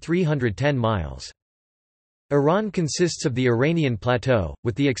 kilometers or 310 miles. Iran consists of the Iranian plateau,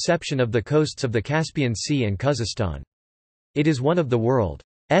 with the exception of the coasts of the Caspian Sea and Khuzestan. It is one of the world's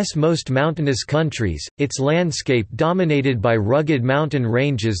most mountainous countries, its landscape dominated by rugged mountain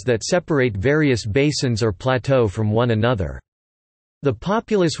ranges that separate various basins or plateaux from one another. The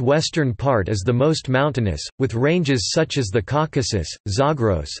populous western part is the most mountainous, with ranges such as the Caucasus,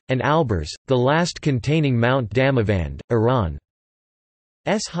 Zagros, and Alborz, the last containing Mount Damavand, Iran's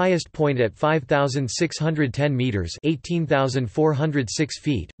highest point at 5,610 meters (18,406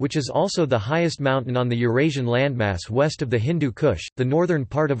 feet), which is also the highest mountain on the Eurasian landmass west of the Hindu Kush. The northern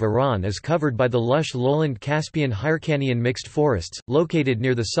part of Iran is covered by the lush lowland Caspian-Hyrcanian mixed forests, located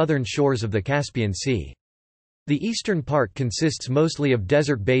near the southern shores of the Caspian Sea. The eastern part consists mostly of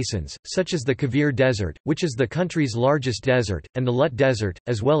desert basins, such as the Kavir Desert, which is the country's largest desert, and the Lut Desert,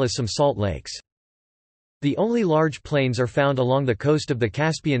 as well as some salt lakes. The only large plains are found along the coast of the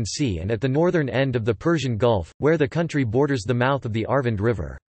Caspian Sea and at the northern end of the Persian Gulf, where the country borders the mouth of the Arvand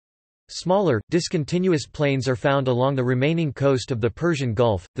River. Smaller, discontinuous plains are found along the remaining coast of the Persian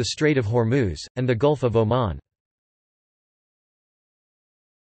Gulf, the Strait of Hormuz, and the Gulf of Oman.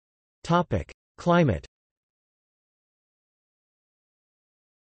 Climate.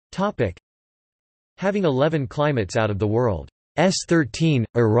 Having 11 climates out of the world's 13,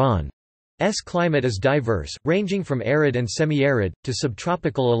 Iran's climate is diverse, ranging from arid and semi-arid, to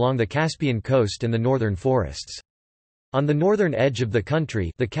subtropical along the Caspian coast and the northern forests. On the northern edge of the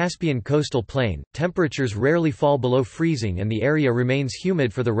country, the Caspian coastal plain, temperatures rarely fall below freezing and the area remains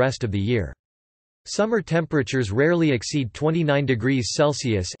humid for the rest of the year. Summer temperatures rarely exceed 29 degrees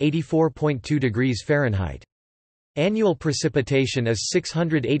Celsius (84.2 degrees Fahrenheit). Annual precipitation is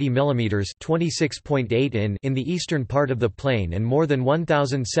 680 mm (26.8 in the eastern part of the plain and more than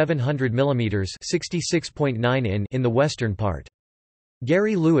 1,700 mm (66.9 in the western part.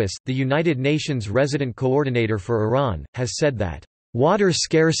 Gary Lewis, the United Nations resident coordinator for Iran, has said that, "Water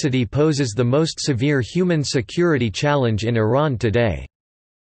scarcity poses the most severe human security challenge in Iran today."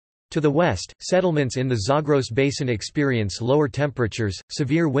 To the west, settlements in the Zagros Basin experience lower temperatures,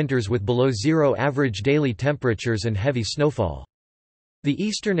 severe winters with below-zero average daily temperatures and heavy snowfall. The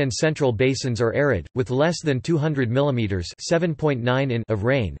eastern and central basins are arid, with less than 200 mm (7.9 in) of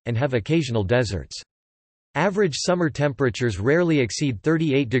rain, and have occasional deserts. Average summer temperatures rarely exceed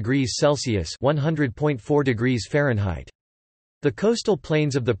 38 degrees Celsius (100.4 degrees Fahrenheit). The coastal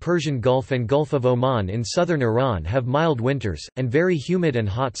plains of the Persian Gulf and Gulf of Oman in southern Iran have mild winters, and very humid and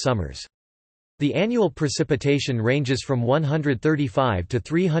hot summers. The annual precipitation ranges from 135 to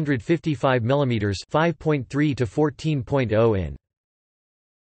 355 mm (5.3 to 14.0 in).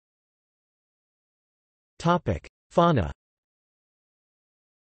 Fauna.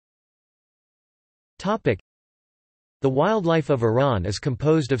 The wildlife of Iran is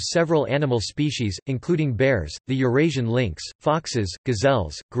composed of several animal species, including bears, the Eurasian lynx, foxes,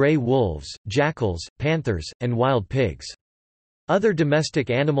 gazelles, gray wolves, jackals, panthers, and wild pigs. Other domestic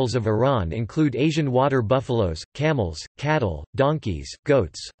animals of Iran include Asian water buffaloes, camels, cattle, donkeys,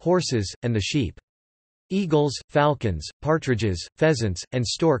 goats, horses, and the sheep. Eagles, falcons, partridges, pheasants, and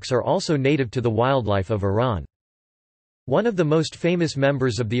storks are also native to the wildlife of Iran. One of the most famous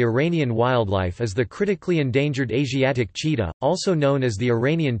members of the Iranian wildlife is the critically endangered Asiatic cheetah, also known as the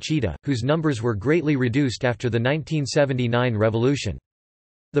Iranian cheetah, whose numbers were greatly reduced after the 1979 revolution.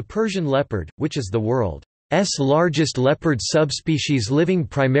 The Persian leopard, which is the world's largest leopard subspecies living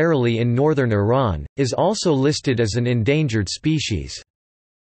primarily in northern Iran, is also listed as an endangered species.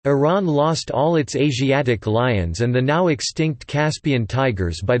 Iran lost all its Asiatic lions and the now extinct Caspian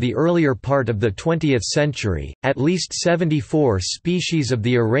tigers by the earlier part of the 20th century. At least 74 species of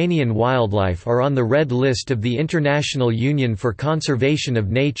the Iranian wildlife are on the Red List of the International Union for Conservation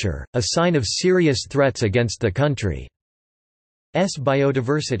of Nature, a sign of serious threats against the country's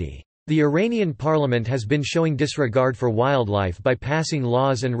biodiversity. The Iranian parliament has been showing disregard for wildlife by passing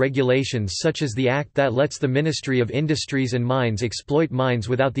laws and regulations such as the act that lets the Ministry of Industries and Mines exploit mines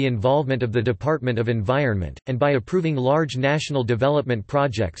without the involvement of the Department of Environment, and by approving large national development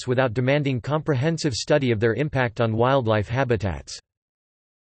projects without demanding comprehensive study of their impact on wildlife habitats.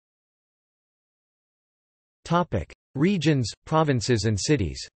 Regions, provinces and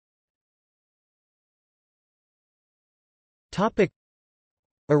cities.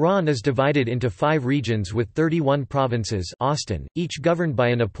 Iran is divided into 5 regions with 31 provinces Austin, each governed by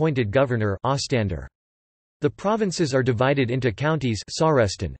an appointed governor Ostander. The provinces are divided into counties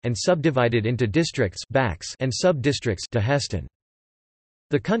and subdivided into districts and sub-districts.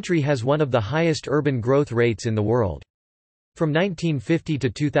 The country has one of the highest urban growth rates in the world. From 1950 to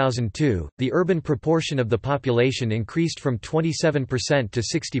 2002, the urban proportion of the population increased from 27% to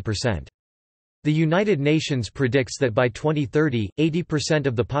 60%. The United Nations predicts that by 2030, 80%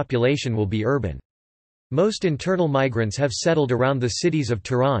 of the population will be urban. Most internal migrants have settled around the cities of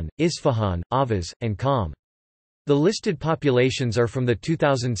Tehran, Isfahan, Ahvaz, and Qom. The listed populations are from the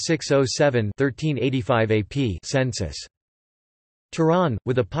 2006-07 (1385 AP) census. Tehran,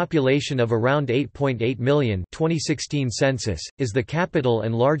 with a population of around 8.8 million 2016 census, is the capital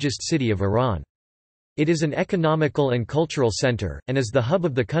and largest city of Iran. It is an economical and cultural center, and is the hub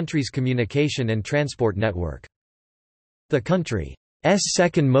of the country's communication and transport network. The country's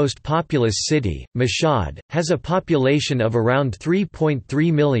second most populous city, Mashhad, has a population of around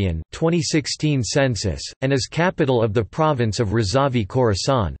 3.3 million 2016 census, and is capital of the province of Razavi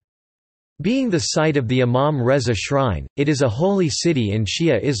Khorasan. Being the site of the Imam Reza Shrine, it is a holy city in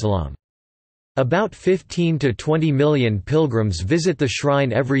Shia Islam. About 15 to 20 million pilgrims visit the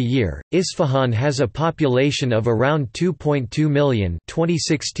shrine every year. Isfahan has a population of around 2.2 million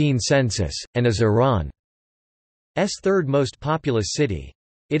 2016 census, and is Iran's third most populous city.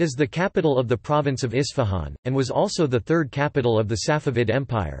 It is the capital of the province of Isfahan, and was also the third capital of the Safavid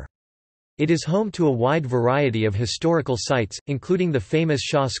Empire. It is home to a wide variety of historical sites, including the famous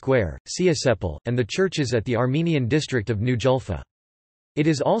Shah Square, Siyasepol, and the churches at the Armenian district of New Julfa. It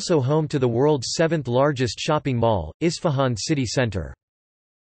is also home to the world's seventh-largest shopping mall, Isfahan city centre.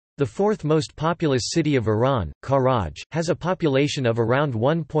 The fourth most populous city of Iran, Karaj, has a population of around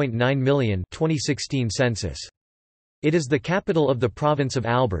 1.9 million 2016 census. It is the capital of the province of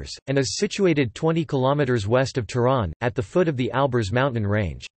Alborz, and is situated 20 km west of Tehran, at the foot of the Alborz mountain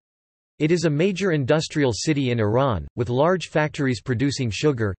range. It is a major industrial city in Iran, with large factories producing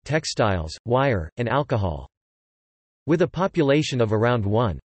sugar, textiles, wire, and alcohol. With a population of around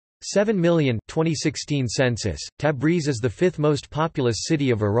 1.7 million 2016 census, Tabriz is the fifth most populous city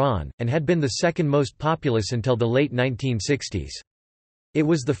of Iran, and had been the second most populous until the late 1960s. It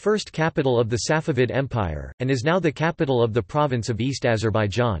was the first capital of the Safavid Empire, and is now the capital of the province of East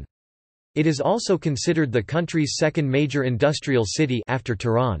Azerbaijan. It is also considered the country's second major industrial city after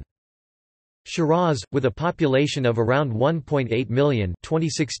Tehran. Shiraz, with a population of around 1.8 million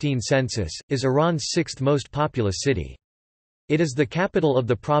 2016 census, is Iran's sixth most populous city. It is the capital of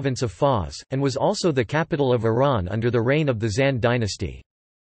the province of Fars, and was also the capital of Iran under the reign of the Zand dynasty.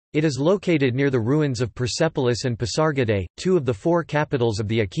 It is located near the ruins of Persepolis and Pasargadae, two of the four capitals of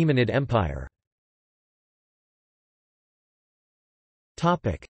the Achaemenid Empire.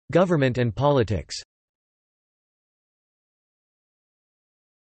 Government and politics.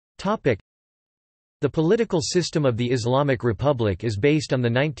 The political system of the Islamic Republic is based on the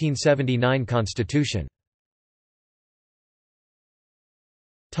 1979 constitution.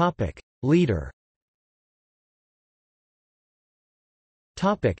 Leader.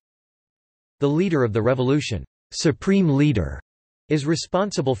 The leader of the revolution, supreme leader, is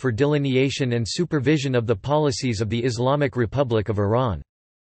responsible for delineation and supervision of the policies of the Islamic Republic of Iran.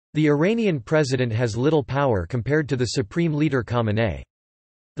 The Iranian president has little power compared to the supreme leader Khamenei.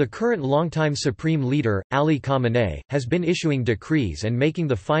 The current longtime supreme leader, Ali Khamenei, has been issuing decrees and making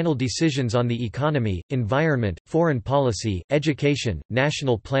the final decisions on the economy, environment, foreign policy, education,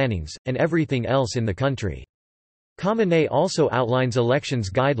 national plannings, and everything else in the country. Khamenei also outlines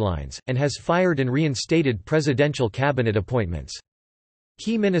elections guidelines, and has fired and reinstated presidential cabinet appointments.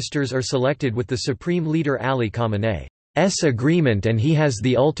 Key ministers are selected with the supreme leader Ali Khamenei's agreement, and he has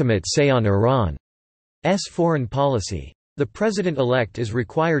the ultimate say on Iran's foreign policy. The president-elect is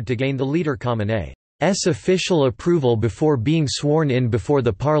required to gain the leader Khamenei's official approval before being sworn in before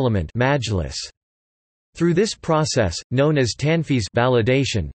the parliament Majlis. Through this process, known as Tanfiz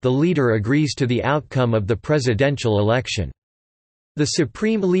validation, the leader agrees to the outcome of the presidential election. The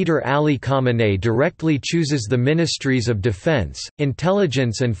supreme leader Ali Khamenei directly chooses the ministries of defense,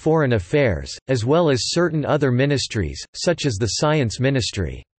 intelligence and foreign affairs, as well as certain other ministries, such as the science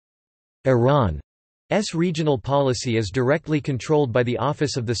ministry. Iran's regional policy is directly controlled by the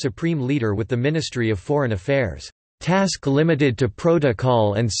office of the supreme leader, with the Ministry of Foreign Affairs task limited to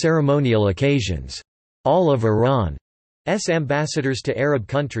protocol and ceremonial occasions. All of Iran's ambassadors to Arab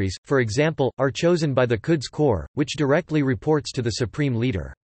countries, for example, are chosen by the Quds Corps, which directly reports to the supreme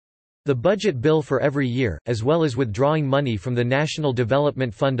leader. The budget bill for every year, as well as withdrawing money from the National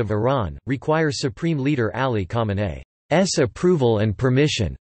Development Fund of Iran, requires supreme leader Ali Khamenei's approval and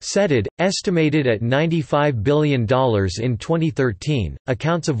permission. SEDID, estimated at $95 billion in 2013,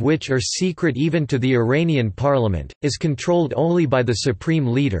 accounts of which are secret even to the Iranian parliament, is controlled only by the supreme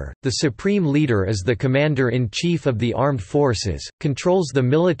leader. The supreme leader is the commander-in-chief of the armed forces, controls the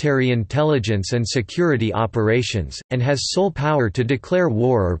military intelligence and security operations, and has sole power to declare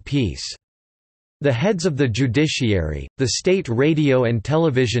war or peace. The heads of the judiciary, the state radio and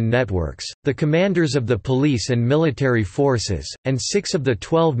television networks, the commanders of the police and military forces, and 6 of the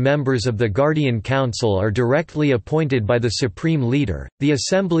 12 members of the Guardian Council are directly appointed by the Supreme Leader. The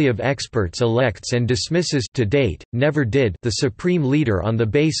Assembly of Experts elects and dismisses to date, never did the Supreme Leader on the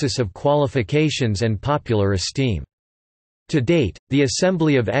basis of qualifications and popular esteem. To date, the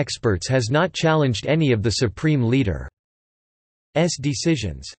Assembly of Experts has not challenged any of the Supreme Leader's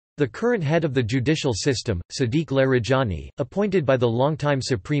decisions. The current head of the judicial system, Sadiq Larijani, appointed by the longtime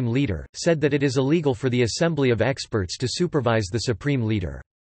Supreme Leader, said that it is illegal for the Assembly of Experts to supervise the Supreme Leader.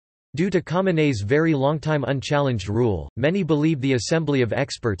 Due to Khamenei's very long-time unchallenged rule, many believe the Assembly of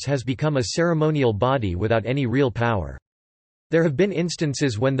Experts has become a ceremonial body without any real power. There have been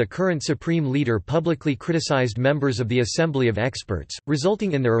instances when the current Supreme Leader publicly criticized members of the Assembly of Experts,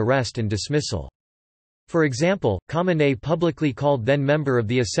 resulting in their arrest and dismissal. For example, Khamenei publicly called then-member of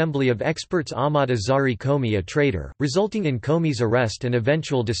the Assembly of Experts Ahmad Azari Komi a traitor, resulting in Komi's arrest and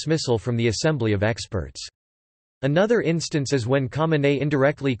eventual dismissal from the Assembly of Experts. Another instance is when Khamenei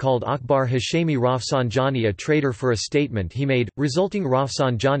indirectly called Akbar Hashemi Rafsanjani a traitor for a statement he made, resulting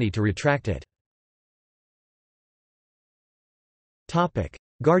Rafsanjani to retract it.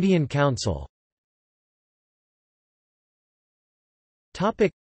 Guardian Council.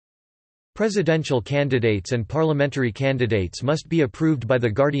 Topic: Presidential candidates and parliamentary candidates must be approved by the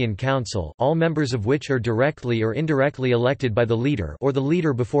Guardian Council, all members of which are directly or indirectly elected by the leader or the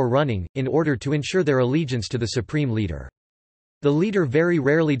leader before running, in order to ensure their allegiance to the supreme leader. The leader very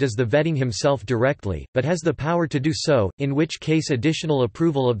rarely does the vetting himself directly, but has the power to do so, in which case additional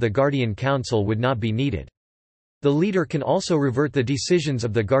approval of the Guardian Council would not be needed. The leader can also revert the decisions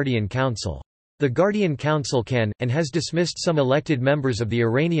of the Guardian Council. The Guardian Council can, and has dismissed some elected members of the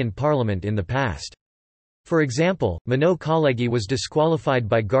Iranian parliament in the past. For example, Mano Khalegi was disqualified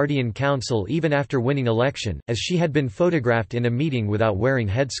by Guardian Council even after winning election, as she had been photographed in a meeting without wearing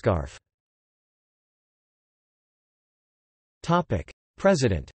headscarf.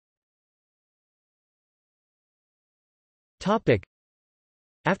 President.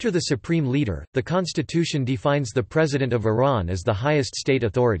 After the supreme leader, the constitution defines the President of Iran as the highest state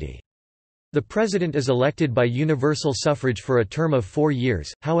authority. The President is elected by universal suffrage for a term of 4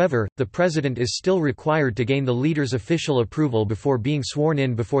 years, however, the President is still required to gain the leader's official approval before being sworn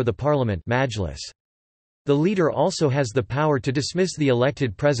in before the parliament Majlis. The leader also has the power to dismiss the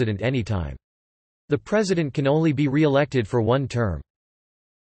elected President anytime. The President can only be re-elected for 1 term.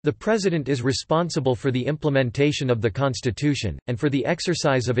 The President is responsible for the implementation of the Constitution, and for the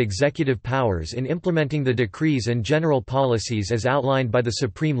exercise of executive powers in implementing the decrees and general policies as outlined by the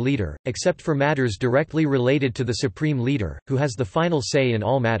Supreme Leader, except for matters directly related to the Supreme Leader, who has the final say in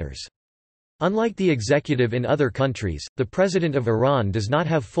all matters. Unlike the executive in other countries, the President of Iran does not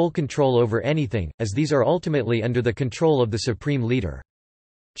have full control over anything, as these are ultimately under the control of the Supreme Leader.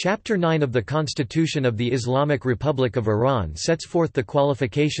 Chapter 9 of the Constitution of the Islamic Republic of Iran sets forth the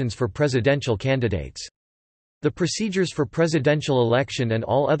qualifications for presidential candidates. The procedures for presidential election and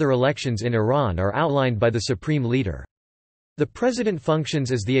all other elections in Iran are outlined by the Supreme Leader. The President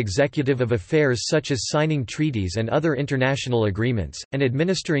functions as the executive of affairs such as signing treaties and other international agreements, and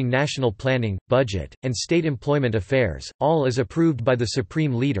administering national planning, budget, and state employment affairs, all as approved by the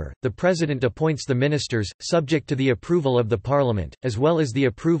Supreme Leader. The President appoints the ministers, subject to the approval of the Parliament, as well as the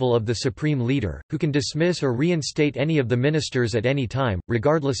approval of the Supreme Leader, who can dismiss or reinstate any of the ministers at any time,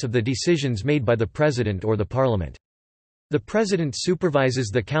 regardless of the decisions made by the President or the Parliament. The President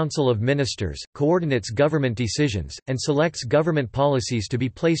supervises the Council of Ministers, coordinates government decisions, and selects government policies to be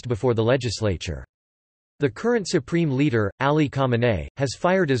placed before the legislature. The current Supreme Leader, Ali Khamenei, has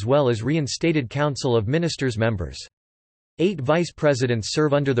fired as well as reinstated Council of Ministers members. 8 vice presidents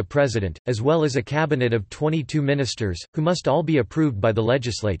serve under the President, as well as a cabinet of 22 ministers, who must all be approved by the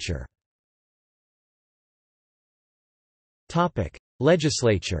legislature.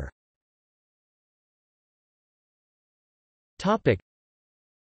 Legislature. The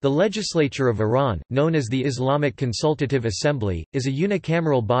legislature of Iran, known as the Islamic Consultative Assembly, is a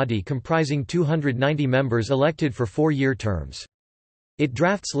unicameral body comprising 290 members elected for 4-year terms. It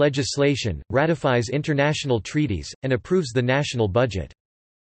drafts legislation, ratifies international treaties, and approves the national budget.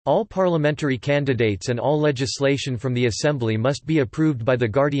 All parliamentary candidates and all legislation from the Assembly must be approved by the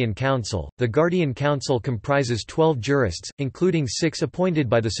Guardian Council. The Guardian Council comprises 12 jurists, including 6 appointed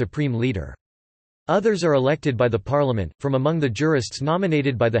by the Supreme Leader. Others are elected by the Parliament, from among the jurists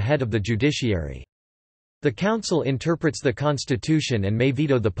nominated by the head of the judiciary. The Council interprets the Constitution and may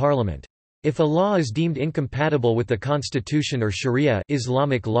veto the Parliament. If a law is deemed incompatible with the Constitution or Sharia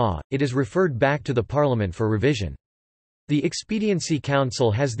Islamic law, it is referred back to the Parliament for revision. The Expediency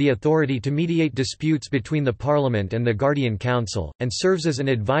Council has the authority to mediate disputes between the Parliament and the Guardian Council, and serves as an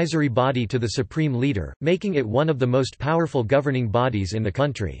advisory body to the Supreme Leader, making it one of the most powerful governing bodies in the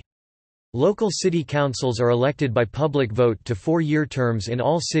country. Local city councils are elected by public vote to 4-year terms in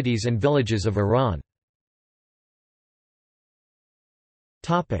all cities and villages of Iran.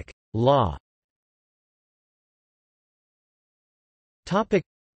 Law.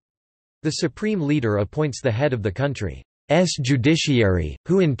 The Supreme Leader appoints the head of the country's judiciary,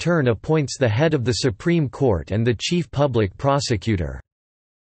 who in turn appoints the head of the Supreme Court and the chief public prosecutor.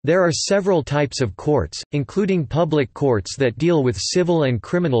 There are several types of courts, including public courts that deal with civil and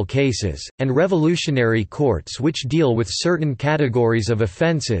criminal cases, and revolutionary courts which deal with certain categories of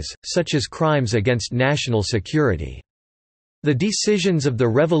offences, such as crimes against national security. The decisions of the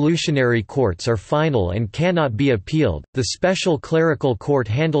revolutionary courts are final and cannot be appealed. The Special Clerical Court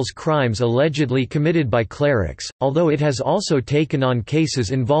handles crimes allegedly committed by clerics, although it has also taken on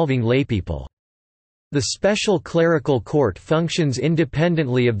cases involving laypeople. The Special Clerical Court functions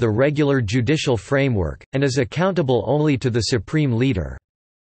independently of the regular judicial framework, and is accountable only to the Supreme Leader.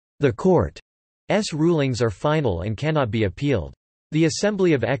 The Court's rulings are final and cannot be appealed. The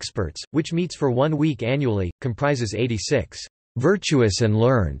Assembly of Experts, which meets for 1 week annually, comprises 86 virtuous and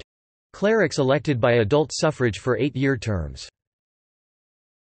learned clerics elected by adult suffrage for 8-year terms.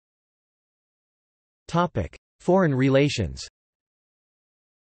 Foreign relations.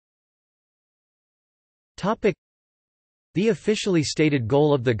 The officially stated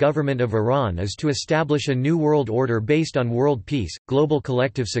goal of the government of Iran is to establish a new world order based on world peace, global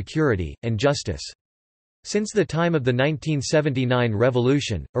collective security, and justice. Since the time of the 1979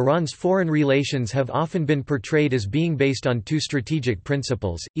 revolution, Iran's foreign relations have often been portrayed as being based on two strategic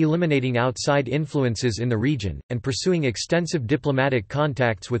principles: eliminating outside influences in the region, and pursuing extensive diplomatic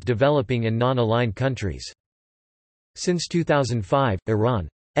contacts with developing and non-aligned countries. Since 2005, Iran's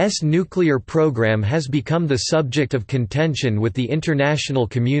nuclear program has become the subject of contention with the international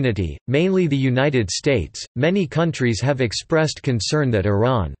community, mainly the United States. Many countries have expressed concern that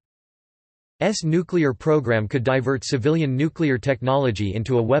Iran's nuclear program could divert civilian nuclear technology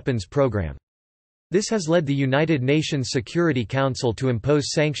into a weapons program. This has led the United Nations Security Council to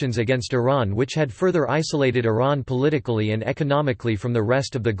impose sanctions against Iran, which had further isolated Iran politically and economically from the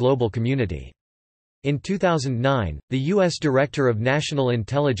rest of the global community. In 2009, the U.S. Director of National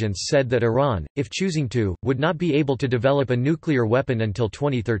Intelligence said that Iran, if choosing to, would not be able to develop a nuclear weapon until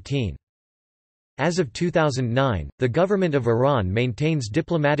 2013. As of 2009, the government of Iran maintains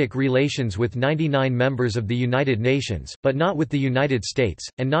diplomatic relations with 99 members of the United Nations, but not with the United States,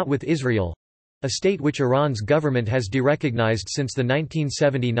 and not with Israel—a state which Iran's government has derecognized since the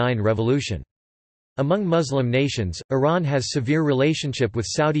 1979 revolution. Among Muslim nations, Iran has severe relationship with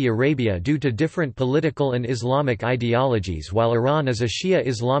Saudi Arabia due to different political and Islamic ideologies, while Iran is a Shia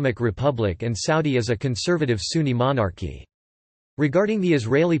Islamic republic and Saudi is a conservative Sunni monarchy. Regarding the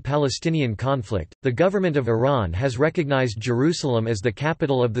Israeli-Palestinian conflict, the government of Iran has recognized Jerusalem as the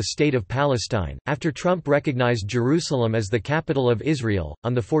capital of the State of Palestine, after Trump recognized Jerusalem as the capital of Israel.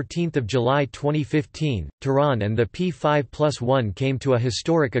 On 14 July 2015, Tehran and the P5+1 came to a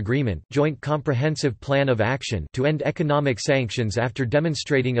historic agreement, Joint Comprehensive Plan of Action, to end economic sanctions after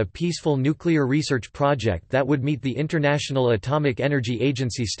demonstrating a peaceful nuclear research project that would meet the International Atomic Energy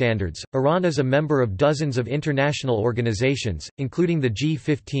Agency standards. Iran is a member of dozens of international organizations, including the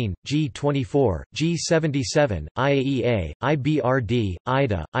G15, G24, G77, IAEA, IBRD,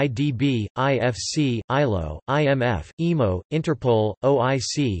 IDA, IDB, IFC, ILO, IMF, IMO, Interpol,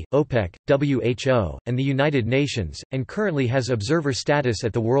 OIC, OPEC, WHO, and the United Nations, and currently has observer status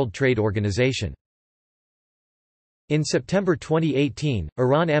at the World Trade Organization. In September 2018,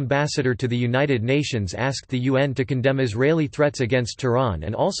 Iran ambassador to the United Nations asked the UN to condemn Israeli threats against Tehran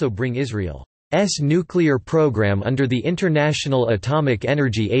and also bring Israel's nuclear program under the International Atomic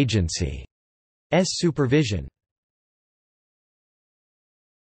Energy Agency's supervision.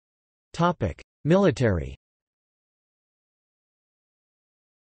 Military.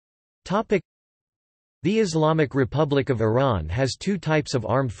 The Islamic Republic of Iran has two types of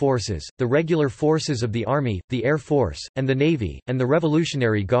armed forces, the regular forces of the Army, the Air Force, and the Navy, and the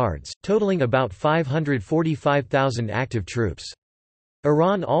Revolutionary Guards, totaling about 545,000 active troops.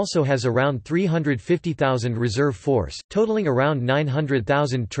 Iran also has around 350,000 reserve force, totaling around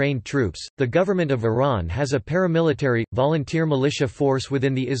 900,000 trained troops. The government of Iran has a paramilitary, volunteer militia force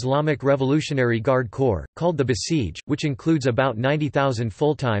within the Islamic Revolutionary Guard Corps, called the Basij, which includes about 90,000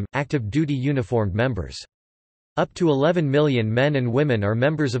 full-time, active-duty uniformed members. Up to 11 million men and women are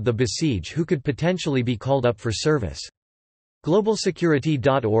members of the Basij who could potentially be called up for service.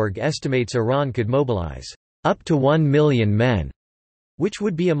 GlobalSecurity.org estimates Iran could mobilize up to 1 million men, which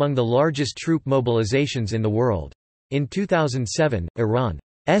would be among the largest troop mobilizations in the world. In 2007,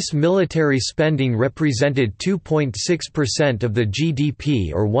 Iran's military spending represented 2.6% of the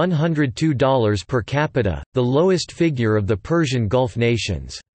GDP or $102 per capita, the lowest figure of the Persian Gulf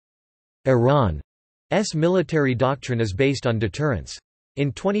nations. Iran's military doctrine is based on deterrence.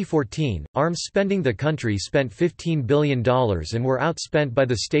 In 2014, arms spending the country spent $15 billion and were outspent by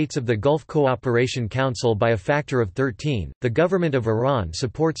the states of the Gulf Cooperation Council by a factor of 13. The government of Iran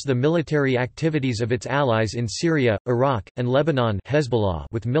supports the military activities of its allies in Syria, Iraq, and Lebanon Hezbollah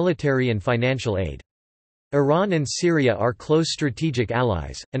with military and financial aid. Iran and Syria are close strategic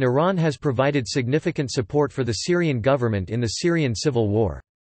allies, and Iran has provided significant support for the Syrian government in the Syrian civil war.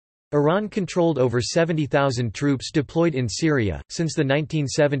 Iran controlled over 70,000 troops deployed in Syria. Since the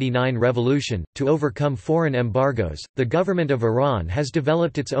 1979 revolution, to overcome foreign embargoes, the government of Iran has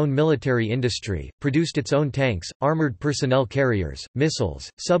developed its own military industry, produced its own tanks, armored personnel carriers, missiles,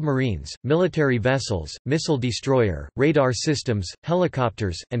 submarines, military vessels, missile destroyer, radar systems,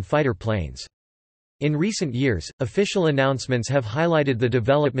 helicopters, and fighter planes. In recent years, official announcements have highlighted the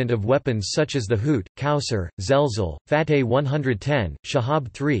development of weapons such as the Hoot, Kausar, Zelzal, Fateh 110,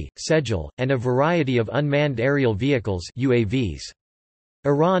 Shahab 3, Sejal, and a variety of unmanned aerial vehicles (UAVs).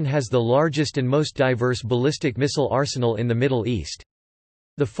 Iran has the largest and most diverse ballistic missile arsenal in the Middle East.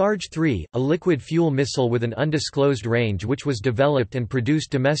 The Farj-3, a liquid fuel missile with an undisclosed range which was developed and produced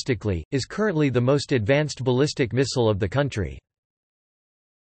domestically, is currently the most advanced ballistic missile of the country.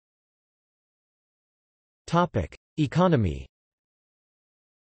 Economy.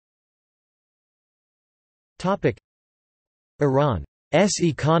 Iran's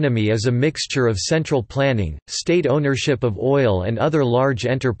economy is a mixture of central planning, state ownership of oil and other large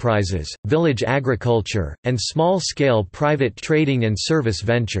enterprises, village agriculture, and small-scale private trading and service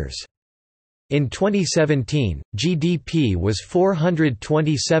ventures. In 2017, GDP was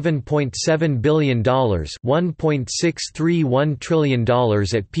 $427.7 billion, $1.631 trillion at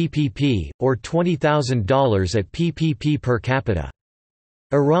PPP, or $20,000 at PPP per capita.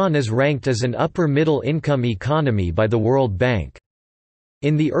 Iran is ranked as an upper-middle income economy by the World Bank.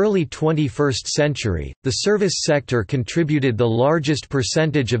 In the early 21st century, the service sector contributed the largest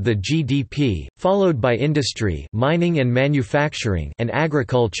percentage of the GDP, followed by industry, mining and manufacturing, and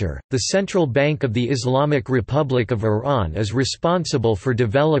agriculture. The Central Bank of the Islamic Republic of Iran is responsible for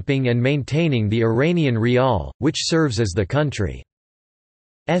developing and maintaining the Iranian rial, which serves as the country's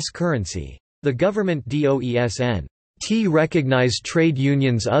currency. The government DOESN recognize trade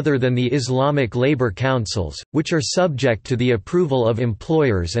unions other than the Islamic labor councils, which are subject to the approval of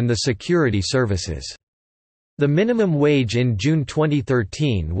employers and the security services. The minimum wage in June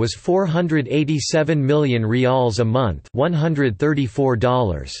 2013 was 487 million rials a month,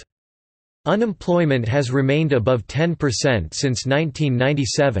 $134. Unemployment has remained above 10% since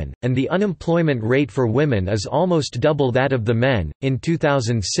 1997, and the unemployment rate for women is almost double that of the men. In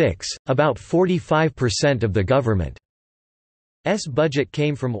 2006, about 45% of the government's budget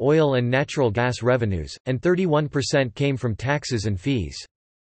came from oil and natural gas revenues, and 31% came from taxes and fees.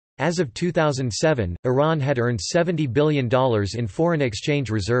 As of 2007, Iran had earned $70 billion in foreign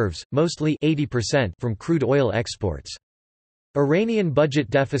exchange reserves, mostly 80% from crude oil exports. Iranian budget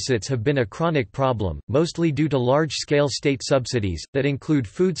deficits have been a chronic problem, mostly due to large-scale state subsidies, that include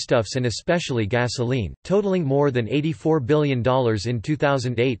foodstuffs and especially gasoline, totaling more than $84 billion in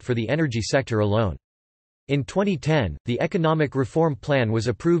 2008 for the energy sector alone. In 2010, the Economic Reform Plan was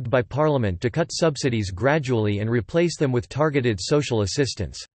approved by Parliament to cut subsidies gradually and replace them with targeted social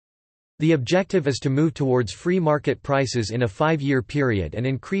assistance. The objective is to move towards free market prices in a 5-year period and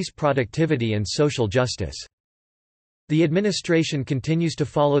increase productivity and social justice. The administration continues to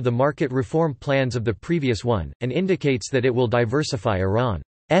follow the market reform plans of the previous one, and indicates that it will diversify Iran's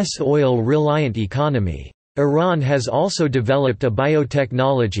oil-reliant economy. Iran has also developed a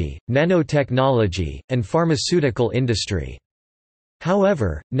biotechnology, nanotechnology, and pharmaceutical industry.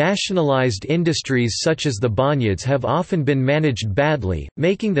 However, nationalized industries such as the bonyads have often been managed badly,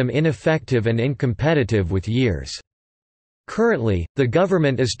 making them ineffective and uncompetitive with years. Currently, the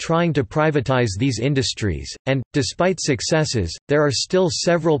government is trying to privatize these industries, and, despite successes, there are still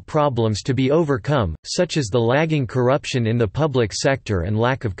several problems to be overcome, such as the lagging corruption in the public sector and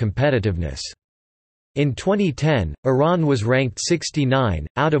lack of competitiveness. In 2010, Iran was ranked 69,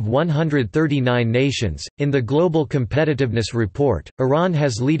 out of 139 nations. In the Global Competitiveness Report, Iran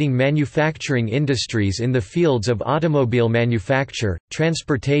has leading manufacturing industries in the fields of automobile manufacture,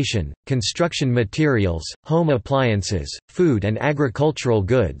 transportation, construction materials, home appliances, food and agricultural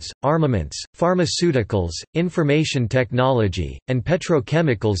goods, armaments, pharmaceuticals, information technology, and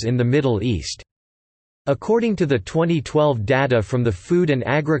petrochemicals in the Middle East. According to the 2012 data from the Food and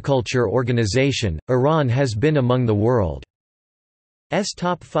Agriculture Organization, Iran has been among the world's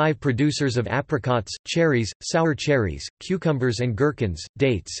top 5 producers of apricots, cherries, sour cherries, cucumbers and gherkins,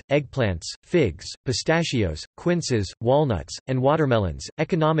 dates, eggplants, figs, pistachios, quinces, walnuts, and watermelons.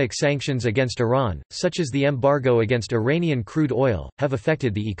 Economic sanctions against Iran, such as the embargo against Iranian crude oil, have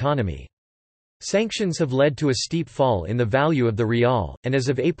affected the economy. Sanctions have led to a steep fall in the value of the rial, and as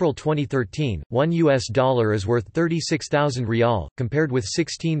of April 2013, $1 is worth 36,000 rial, compared with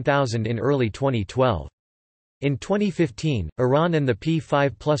 16,000 in early 2012. In 2015, Iran and the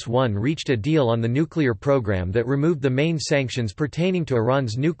P5+1 reached a deal on the nuclear program that removed the main sanctions pertaining to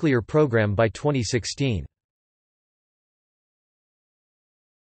Iran's nuclear program by 2016.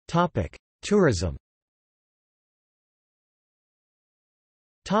 Tourism.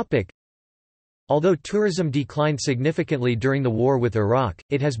 Although tourism declined significantly during the war with Iraq,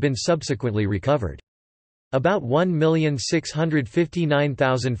 it has been subsequently recovered. About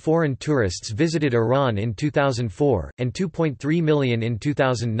 1,659,000 foreign tourists visited Iran in 2004, and 2.3 million in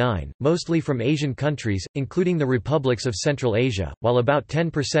 2009, mostly from Asian countries, including the republics of Central Asia, while about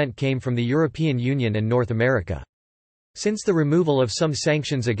 10% came from the European Union and North America. Since the removal of some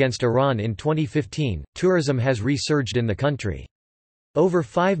sanctions against Iran in 2015, tourism has resurged in the country. Over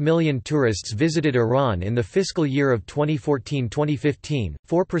 5 million tourists visited Iran in the fiscal year of 2014-2015,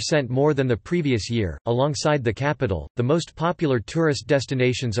 4% more than the previous year. Alongside the capital, the most popular tourist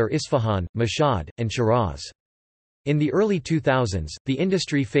destinations are Isfahan, Mashhad, and Shiraz. In the early 2000s, the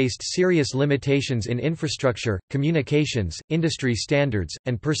industry faced serious limitations in infrastructure, communications, industry standards,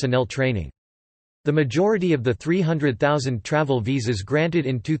 and personnel training. The majority of the 300,000 travel visas granted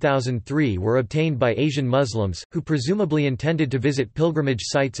in 2003 were obtained by Asian Muslims, who presumably intended to visit pilgrimage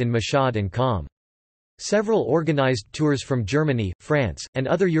sites in Mashhad and Qom. Several organized tours from Germany, France, and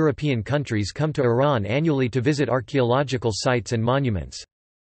other European countries come to Iran annually to visit archaeological sites and monuments.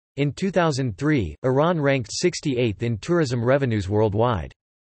 In 2003, Iran ranked 68th in tourism revenues worldwide.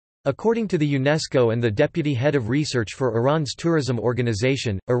 According to the UNESCO and the deputy head of research for Iran's tourism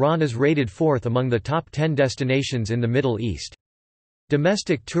organization, Iran is rated 4th among the top 10 destinations in the Middle East.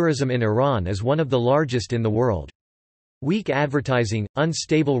 Domestic tourism in Iran is one of the largest in the world. Weak advertising,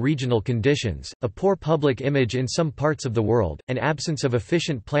 unstable regional conditions, a poor public image in some parts of the world, and absence of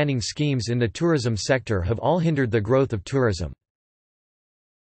efficient planning schemes in the tourism sector have all hindered the growth of tourism.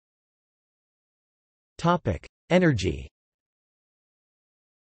 Energy.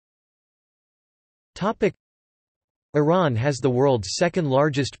 Iran has the world's second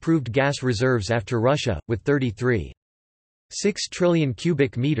largest proved gas reserves after Russia, with 33.6 trillion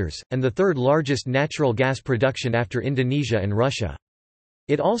cubic meters, and the third largest natural gas production after Indonesia and Russia.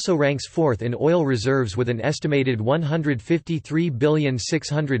 It also ranks fourth in oil reserves with an estimated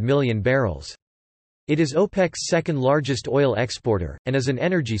 153,600,000,000 barrels. It is OPEC's second largest oil exporter, and is an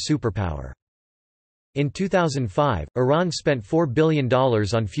energy superpower. In 2005, Iran spent $4 billion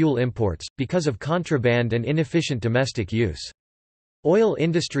on fuel imports, because of contraband and inefficient domestic use. Oil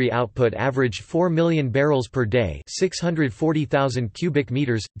industry output averaged 4 million barrels per day, 640,000 cubic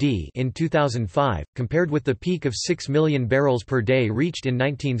meters d in 2005, compared with the peak of 6 million barrels per day reached in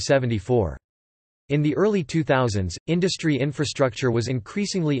 1974. In the early 2000s, industry infrastructure was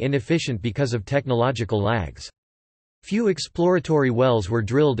increasingly inefficient because of technological lags. Few exploratory wells were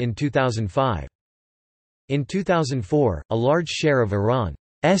drilled in 2005. In 2004, a large share of Iran's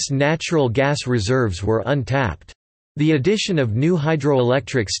natural gas reserves were untapped. The addition of new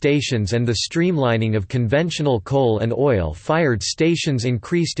hydroelectric stations and the streamlining of conventional coal and oil-fired stations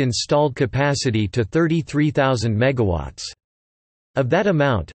increased installed capacity to 33,000 megawatts. Of that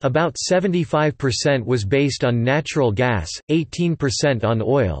amount, about 75% was based on natural gas, 18% on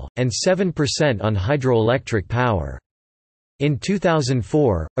oil, and 7% on hydroelectric power. In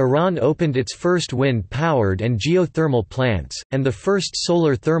 2004, Iran opened its first wind-powered and geothermal plants, and the first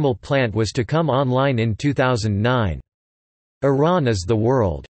solar thermal plant was to come online in 2009. Iran is the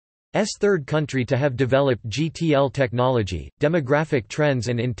world's third country to have developed GTL technology. Demographic trends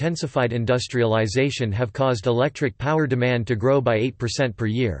and intensified industrialization have caused electric power demand to grow by 8% per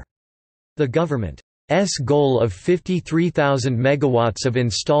year. The government's goal of 53,000 megawatts of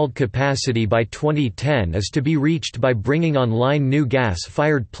installed capacity by 2010 is to be reached by bringing online new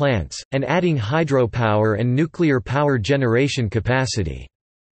gas-fired plants, and adding hydropower and nuclear power generation capacity.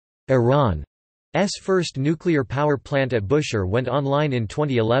 Iran's first nuclear power plant at Bushehr went online in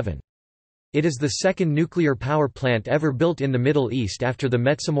 2011. It is the second nuclear power plant ever built in the Middle East after the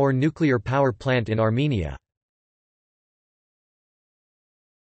Metsamor nuclear power plant in Armenia.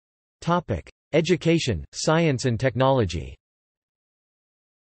 Education, science and technology.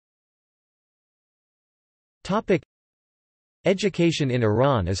 Education in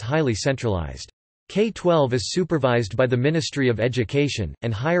Iran is highly centralized. K-12 is supervised by the Ministry of Education,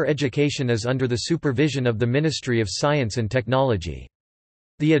 and higher education is under the supervision of the Ministry of Science and Technology.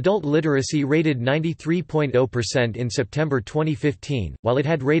 The adult literacy rated 93.0% in September 2015, while it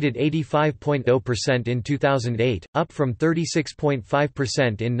had rated 85.0% in 2008, up from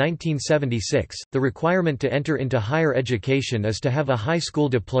 36.5% in 1976. The requirement to enter into higher education is to have a high school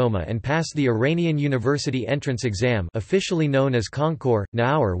diploma and pass the Iranian University Entrance Exam, officially known as Concours,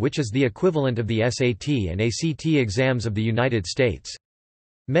 Naur, which is the equivalent of the SAT and ACT exams of the United States.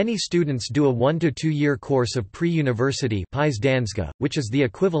 Many students do a 1 to 2 year course of pre-university, which is the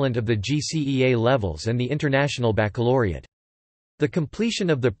equivalent of the GCEA levels and the International Baccalaureate. The completion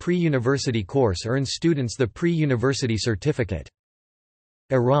of the pre-university course earns students the pre-university certificate.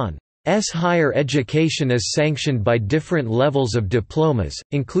 Iran's higher education is sanctioned by different levels of diplomas,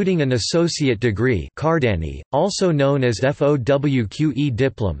 including an associate degree, also known as FOWQE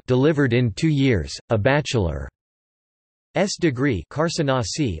diplom, delivered in 2 years, a bachelor's degree,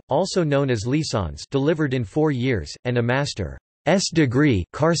 also known as licence, delivered in 4 years, and a master's degree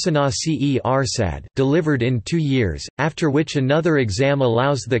delivered in 2 years, after which another exam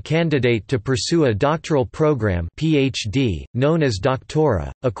allows the candidate to pursue a doctoral program PhD, known as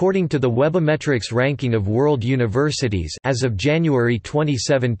doctora, according to the Webometrics ranking of world universities as of January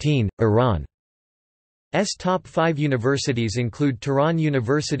 2017, Iran. Top 5 universities include Tehran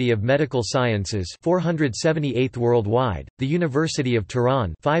University of Medical Sciences 478th worldwide, the University of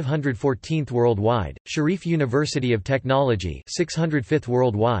Tehran 514th worldwide, Sharif University of Technology 605th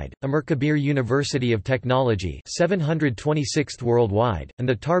worldwide, Amirkabir University of Technology 726th worldwide, and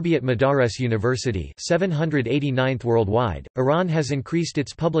the Tarbiyat Madaris University 789th worldwide. Iran has increased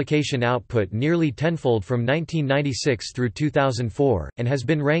its publication output nearly tenfold from 1996 through 2004, and has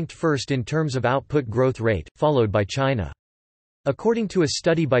been ranked first in terms of output growth rate, followed by China. According to a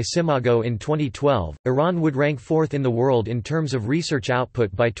study by Simago in 2012, Iran would rank fourth in the world in terms of research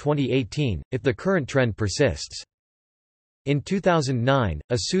output by 2018, if the current trend persists. In 2009,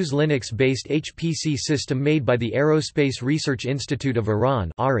 a SUSE Linux-based HPC system made by the Aerospace Research Institute of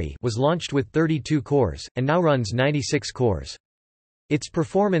Iran was launched with 32 cores, and now runs 96 cores. Its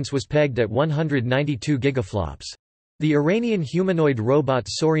performance was pegged at 192 gigaflops. The Iranian humanoid robot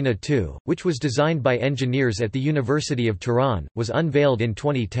Sorina 2, which was designed by engineers at the University of Tehran, was unveiled in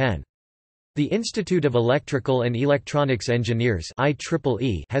 2010. The Institute of Electrical and Electronics Engineers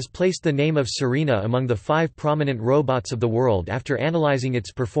 (IEEE) has placed the name of Sorina among the 5 prominent robots of the world after analyzing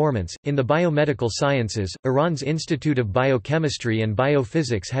its performance. In the biomedical sciences, Iran's Institute of Biochemistry and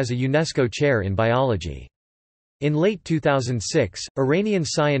Biophysics has a UNESCO chair in biology. In late 2006, Iranian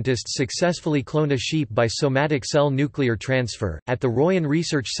scientists successfully cloned a sheep by somatic cell nuclear transfer, at the Royan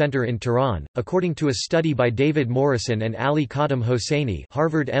Research Center in Tehran, according to a study by David Morrison and Ali Khatam Hosseini,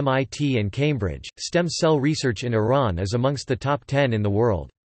 Harvard, MIT and Cambridge. Stem cell research in Iran is amongst the top 10 in the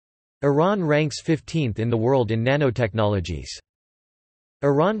world. Iran ranks 15th in the world in nanotechnologies.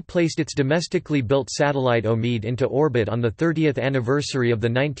 Iran placed its domestically built satellite Omid into orbit on the 30th anniversary of the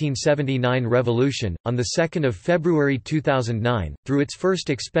 1979 revolution, on 2 February 2009, through its first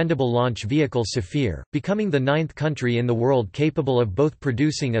expendable launch vehicle Safir, becoming the 9th country in the world capable of both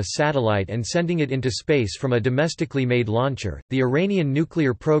producing a satellite and sending it into space from a domestically made launcher. The Iranian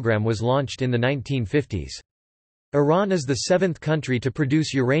nuclear program was launched in the 1950s. Iran is the 7th country to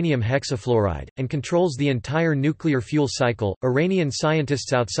produce uranium hexafluoride, and controls the entire nuclear fuel cycle. Iranian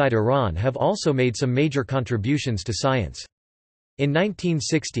scientists outside Iran have also made some major contributions to science. In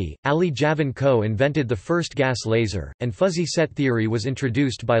 1960, Ali Javan invented the first gas laser, and fuzzy set theory was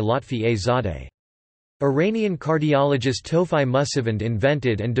introduced by Lotfi A. Zadeh. Iranian cardiologist Tofai Musavand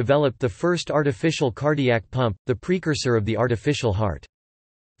invented and developed the first artificial cardiac pump, the precursor of the artificial heart.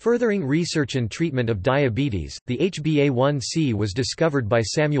 Furthering research and treatment of diabetes, the HbA1c was discovered by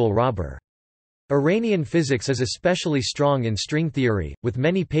Samuel Robber. Iranian physics is especially strong in string theory, with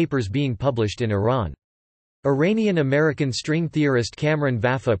many papers being published in Iran. Iranian-American string theorist Kamran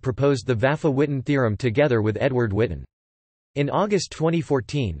Vafa proposed the Vafa-Witten theorem together with Edward Witten. In August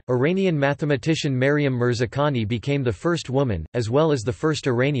 2014, Iranian mathematician Maryam Mirzakhani became the first woman, as well as the first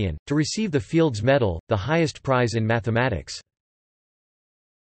Iranian, to receive the Fields Medal, the highest prize in mathematics.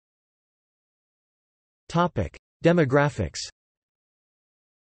 Demographics.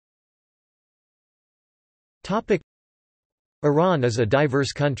 Iran is a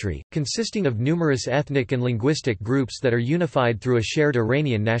diverse country, consisting of numerous ethnic and linguistic groups that are unified through a shared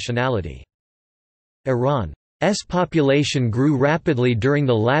Iranian nationality. Iran's population grew rapidly during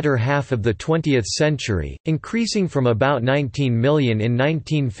the latter half of the 20th century, increasing from about 19 million in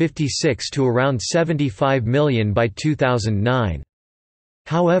 1956 to around 75 million by 2009.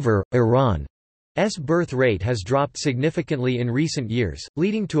 However, Iran's birth rate has dropped significantly in recent years,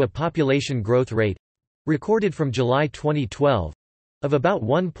 leading to a population growth rate—recorded from July 2012—of about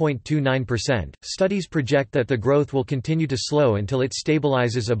 1.29%. Studies project that the growth will continue to slow until it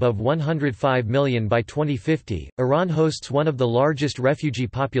stabilizes above 105 million by 2050. Iran hosts one of the largest refugee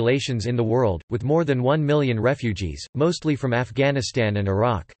populations in the world, with more than 1 million refugees, mostly from Afghanistan and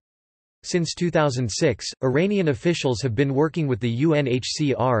Iraq. Since 2006, Iranian officials have been working with the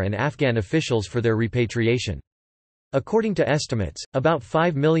UNHCR and Afghan officials for their repatriation. According to estimates, about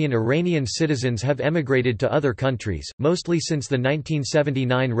 5 million Iranian citizens have emigrated to other countries, mostly since the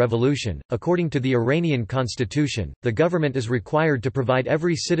 1979 revolution. According to the Iranian constitution, the government is required to provide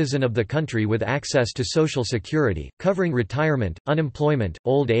every citizen of the country with access to social security, covering retirement, unemployment,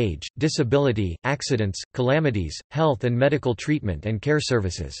 old age, disability, accidents, calamities, health and medical treatment and care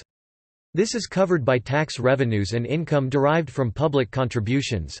services. This is covered by tax revenues and income derived from public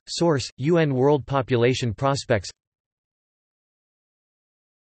contributions. Source: UN World Population Prospects.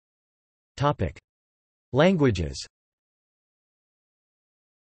 Topic: Languages.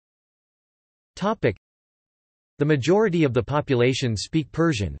 The majority of the population speak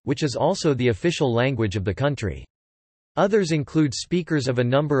Persian, which is also the official language of the country. Others include speakers of a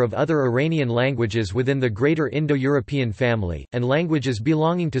number of other Iranian languages within the Greater Indo-European family, and languages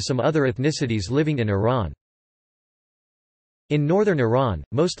belonging to some other ethnicities living in Iran. In northern Iran,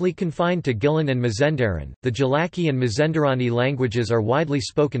 mostly confined to Gilan and Mazandaran, the Jalaki and Mazandarani languages are widely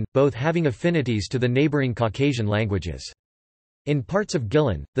spoken, both having affinities to the neighboring Caucasian languages. In parts of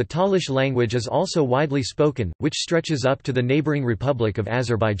Gilan, the Talish language is also widely spoken, which stretches up to the neighboring Republic of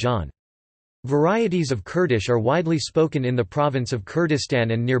Azerbaijan. Varieties of Kurdish are widely spoken in the province of Kurdistan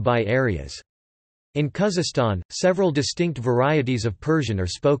and nearby areas. In Khuzestan, several distinct varieties of Persian are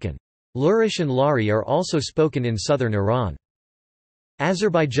spoken. Lurish and Lari are also spoken in southern Iran.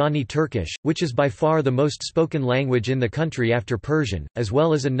 Azerbaijani Turkish, which is by far the most spoken language in the country after Persian, as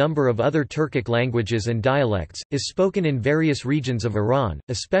well as a number of other Turkic languages and dialects, is spoken in various regions of Iran,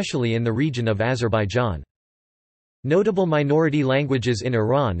 especially in the region of Azerbaijan. Notable minority languages in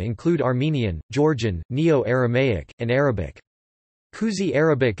Iran include Armenian, Georgian, Neo-Aramaic, and Arabic. Kuzi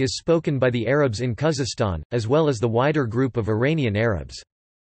Arabic is spoken by the Arabs in Khuzestan, as well as the wider group of Iranian Arabs.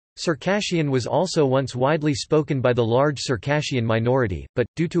 Circassian was also once widely spoken by the large Circassian minority, but,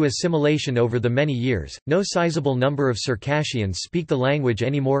 due to assimilation over the many years, no sizable number of Circassians speak the language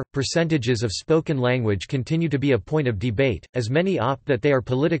anymore. Percentages of spoken language continue to be a point of debate, as many opt that they are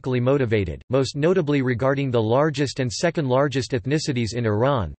politically motivated, most notably regarding the largest and second largest ethnicities in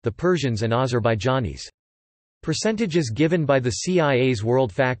Iran, the Persians and Azerbaijanis. Percentages given by the CIA's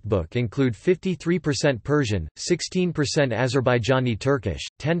World Factbook include 53% Persian, 16% Azerbaijani Turkish,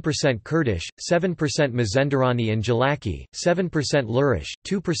 10% Kurdish, 7% Mazandarani and Jalaki, 7% Lurish,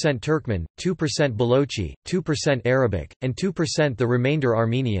 2% Turkmen, 2% Balochi, 2% Arabic, and 2% the remainder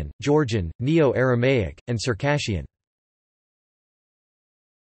Armenian, Georgian, Neo-Aramaic, and Circassian.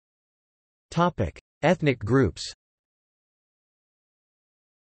 Ethnic groups.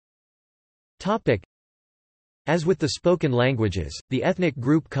 As with the spoken languages, the ethnic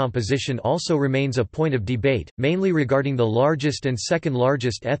group composition also remains a point of debate, mainly regarding the largest and second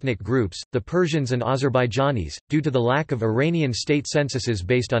largest ethnic groups, the Persians and Azerbaijanis, due to the lack of Iranian state censuses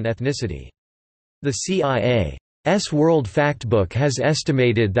based on ethnicity. The CIA's World Factbook has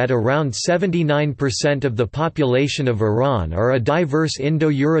estimated that around 79% of the population of Iran are a diverse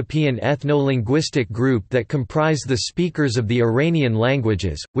Indo-European ethno-linguistic group that comprise the speakers of the Iranian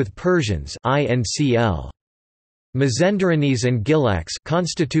languages, with Persians (INCL), Mazandarani's and Gilaks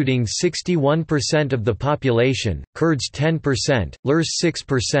constituting 61% of the population, Kurds 10%, Lurs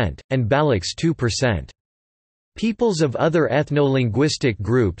 6%, and Balochs 2%. Peoples of other ethno-linguistic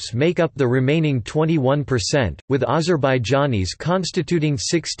groups make up the remaining 21%, with Azerbaijanis constituting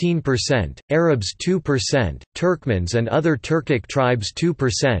 16%, Arabs 2%, Turkmens and other Turkic tribes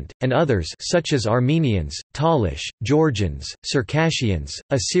 2%, and others such as Armenians, Talish, Georgians, Circassians,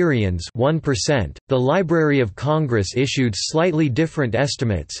 Assyrians 1%. The Library of Congress issued slightly different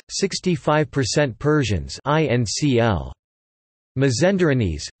estimates: 65% Persians (INCL),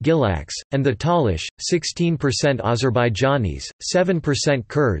 Mazandaranis, Gilaks, and the Talish, 16% Azerbaijanis, 7%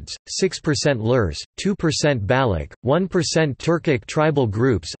 Kurds, 6% Lurs, 2% Baloch, 1% Turkic tribal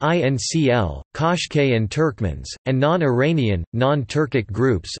groups (INCL), Kashkai and Turkmens, and non-Iranian, non-Turkic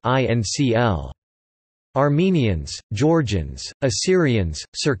groups (INCL). Armenians, Georgians, Assyrians,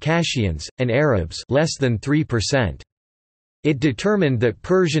 Circassians, and Arabs less than 3%. It determined that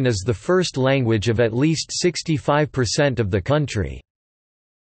Persian is the first language of at least 65% of the country's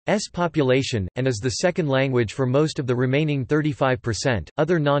population, and is the second language for most of the remaining 35%.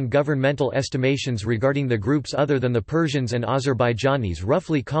 Other non-governmental estimations regarding the groups other than the Persians and Azerbaijanis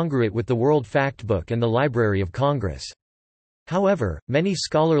roughly congruate with the World Factbook and the Library of Congress. However, many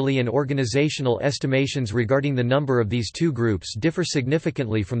scholarly and organizational estimations regarding the number of these two groups differ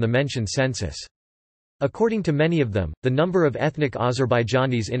significantly from the mentioned census. According to many of them, the number of ethnic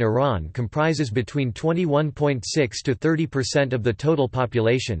Azerbaijanis in Iran comprises between 21.6 to 30% of the total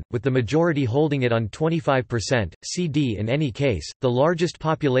population, with the majority holding it on 25%. CD. In any case, the largest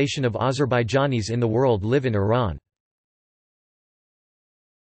population of Azerbaijanis in the world live in Iran.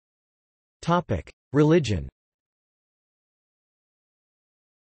 Topic: Religion.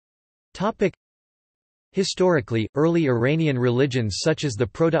 Topic: Historically, early Iranian religions such as the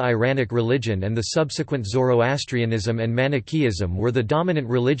Proto-Iranic religion and the subsequent Zoroastrianism and Manichaeism were the dominant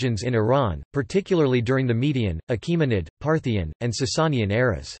religions in Iran, particularly during the Median, Achaemenid, Parthian, and Sasanian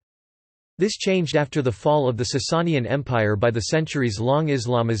eras. This changed after the fall of the Sasanian Empire by the centuries-long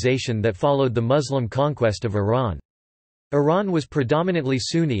Islamization that followed the Muslim conquest of Iran. Iran was predominantly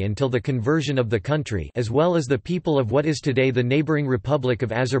Sunni until the conversion of the country as well as the people of what is today the neighboring Republic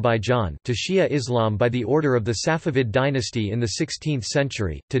of Azerbaijan to Shia Islam by the order of the Safavid dynasty in the 16th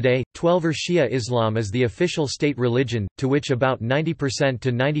century. Today, Twelver Shia Islam is the official state religion, to which about 90%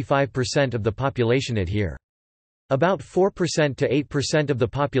 to 95% of the population adhere. About 4% to 8% of the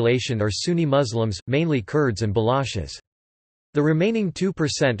population are Sunni Muslims, mainly Kurds and Balochs. The remaining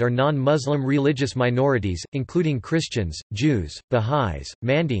 2% are non-Muslim religious minorities, including Christians, Jews, Baha'is,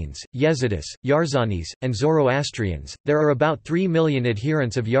 Mandaeans, Yazidis, Yarzanis, and Zoroastrians. There are about 3 million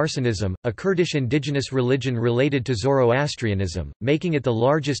adherents of Yarsanism, a Kurdish indigenous religion related to Zoroastrianism, making it the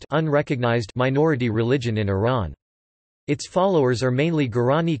largest unrecognized minority religion in Iran. Its followers are mainly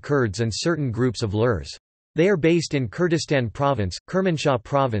Gurani Kurds and certain groups of Lurs. They are based in Kurdistan Province, Kermanshah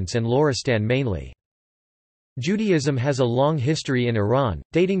Province and Loristan mainly. Judaism has a long history in Iran,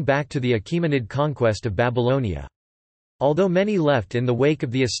 dating back to the Achaemenid conquest of Babylonia. Although many left in the wake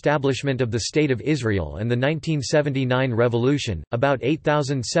of the establishment of the State of Israel and the 1979 revolution, about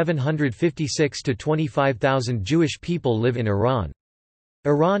 8,756 to 25,000 Jewish people live in Iran.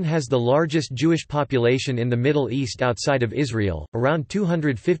 Iran has the largest Jewish population in the Middle East outside of Israel, around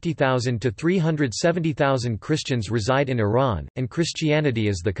 250,000 to 370,000 Christians reside in Iran, and Christianity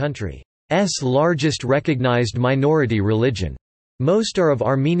is the country's largest recognized minority religion. Most are of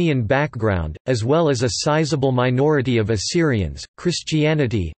Armenian background, as well as a sizable minority of Assyrians.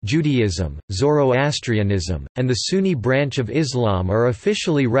 Christianity, Judaism, Zoroastrianism, and the Sunni branch of Islam are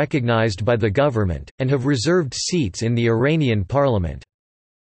officially recognized by the government, and have reserved seats in the Iranian parliament.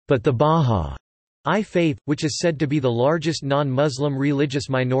 But the Baha'i faith, which is said to be the largest non-Muslim religious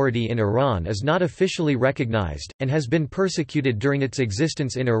minority in Iran, is not officially recognized, and has been persecuted during its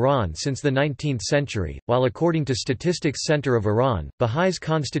existence in Iran since the 19th century, while according to Statistics Center of Iran, Baha'is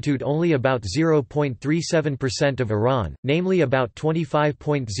constitute only about 0.37% of Iran, namely about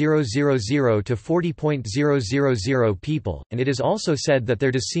 25.000 to 40.000 people, and it is also said that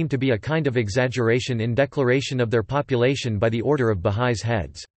there does seem to be a kind of exaggeration in declaration of their population by the order of Baha'is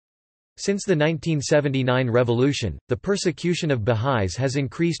heads. Since the 1979 revolution, the persecution of Baha'is has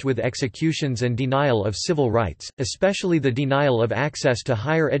increased with executions and denial of civil rights, especially the denial of access to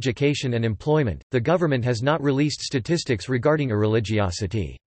higher education and employment. The government has not released statistics regarding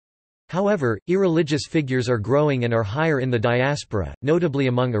irreligiosity. However, irreligious figures are growing and are higher in the diaspora, notably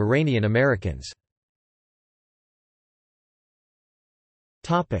among Iranian Americans.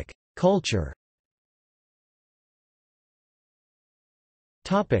 Topic: Culture.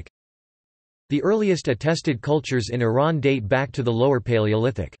 Topic: The earliest attested cultures in Iran date back to the Lower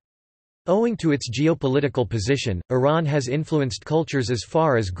Paleolithic. Owing to its geopolitical position, Iran has influenced cultures as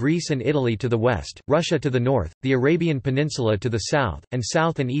far as Greece and Italy to the west, Russia to the north, the Arabian Peninsula to the south, and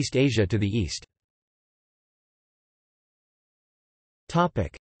South and East Asia to the east.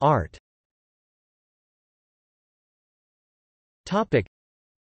 Art.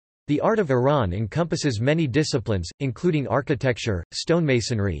 The art of Iran encompasses many disciplines, including architecture,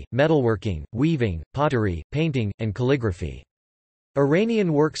 stonemasonry, metalworking, weaving, pottery, painting, and calligraphy.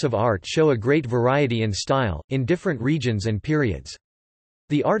 Iranian works of art show a great variety in style, in different regions and periods.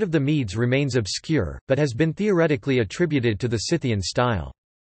 The art of the Medes remains obscure, but has been theoretically attributed to the Scythian style.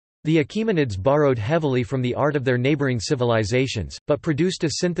 The Achaemenids borrowed heavily from the art of their neighboring civilizations, but produced a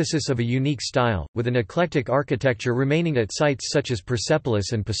synthesis of a unique style, with an eclectic architecture remaining at sites such as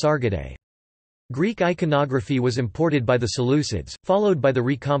Persepolis and Pasargadae. Greek iconography was imported by the Seleucids, followed by the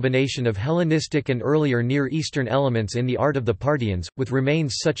recombination of Hellenistic and earlier Near Eastern elements in the art of the Parthians, with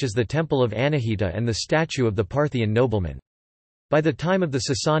remains such as the Temple of Anahita and the statue of the Parthian nobleman. By the time of the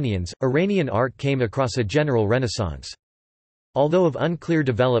Sasanians, Iranian art came across a general renaissance. Although of unclear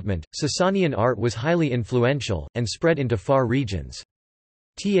development, Sasanian art was highly influential, and spread into far regions.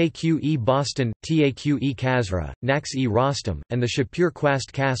 Taqe Bostan, Taqe Khazra, Naqsh-e Rostam, and the Shapur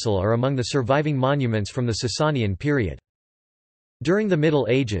Quast Castle are among the surviving monuments from the Sasanian period. During the Middle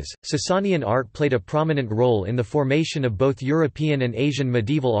Ages, Sasanian art played a prominent role in the formation of both European and Asian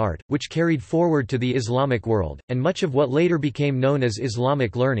medieval art, which carried forward to the Islamic world, and much of what later became known as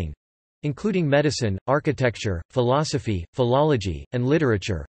Islamic learning, including medicine, architecture, philosophy, philology, and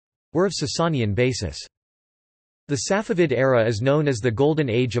literature, were of Sasanian basis. The Safavid era is known as the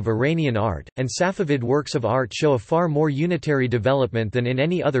Golden Age of Iranian art, and Safavid works of art show a far more unitary development than in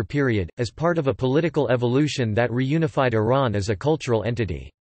any other period, as part of a political evolution that reunified Iran as a cultural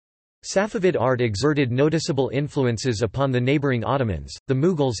entity. Safavid art exerted noticeable influences upon the neighboring Ottomans, the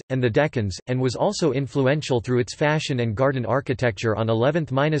Mughals, and the Deccans, and was also influential through its fashion and garden architecture on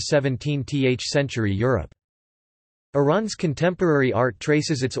 11th–17th century Europe. Iran's contemporary art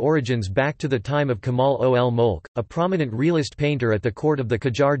traces its origins back to the time of Kamal ol Mulk, a prominent realist painter at the court of the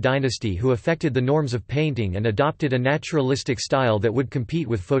Qajar dynasty who affected the norms of painting and adopted a naturalistic style that would compete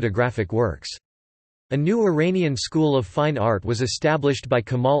with photographic works. A new Iranian school of fine art was established by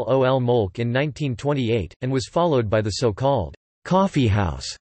Kamal ol Mulk in 1928, and was followed by the so-called coffeehouse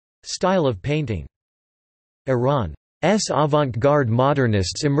style of painting. Iran's avant-garde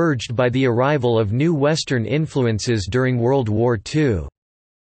modernists emerged by the arrival of new Western influences during World War II.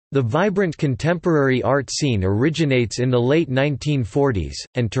 The vibrant contemporary art scene originates in the late 1940s,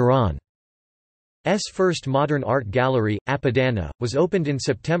 and Tehran's first modern art gallery, Apadana, was opened in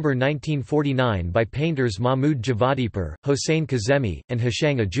September 1949 by painters Mahmoud Javadipur, Hossein Kazemi, and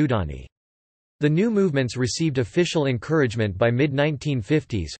Hishang Ajudani. The new movements received official encouragement by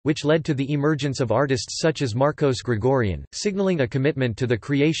mid-1950s, which led to the emergence of artists such as Marcos Grigorian, signaling a commitment to the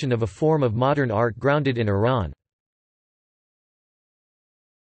creation of a form of modern art grounded in Iran.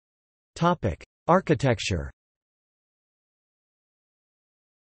 Architecture.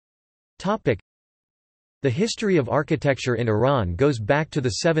 The history of architecture in Iran goes back to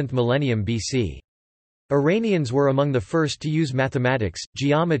the 7th millennium BC. Iranians were among the first to use mathematics,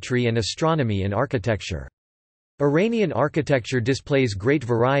 geometry and astronomy in architecture. Iranian architecture displays great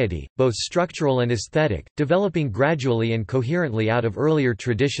variety, both structural and aesthetic, developing gradually and coherently out of earlier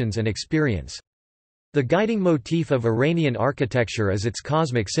traditions and experience. The guiding motif of Iranian architecture is its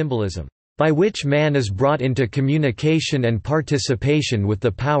cosmic symbolism, by which man is brought into communication and participation with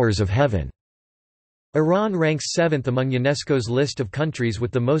the powers of heaven. Iran ranks 7th among UNESCO's list of countries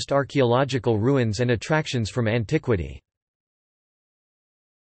with the most archaeological ruins and attractions from antiquity.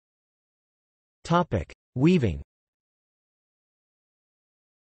 Weaving.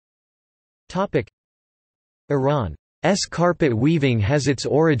 Iran's carpet weaving has its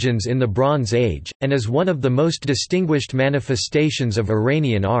origins in the Bronze Age, and is one of the most distinguished manifestations of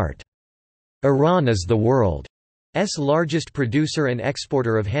Iranian art. Iran is the world's largest producer and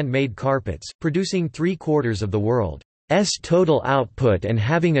exporter of handmade carpets, producing 3/4 of the world's total output and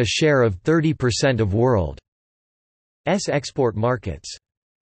having a share of 30% of world's export markets.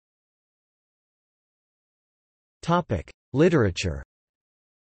 Literature.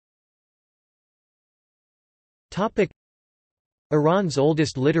 Iran's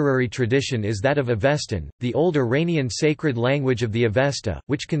oldest literary tradition is that of Avestan, the old Iranian sacred language of the Avesta,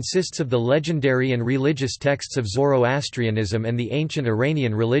 which consists of the legendary and religious texts of Zoroastrianism and the ancient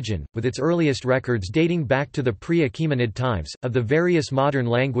Iranian religion, with its earliest records dating back to the pre-Achaemenid times. Of the various modern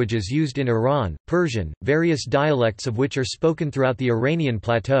languages used in Iran, Persian, various dialects of which are spoken throughout the Iranian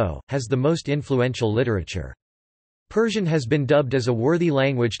plateau, has the most influential literature. Persian has been dubbed as a worthy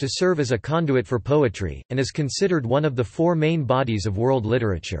language to serve as a conduit for poetry, and is considered one of the 4 main bodies of world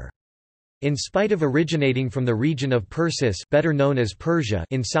literature. In spite of originating from the region of Persis, better known as Persia,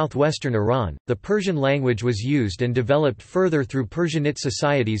 in southwestern Iran, the Persian language was used and developed further through Persianate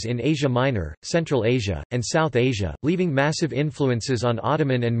societies in Asia Minor, Central Asia, and South Asia, leaving massive influences on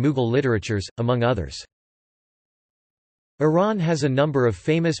Ottoman and Mughal literatures, among others. Iran has a number of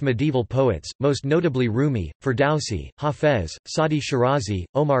famous medieval poets, most notably Rumi, Ferdowsi, Hafez, Sadi Shirazi,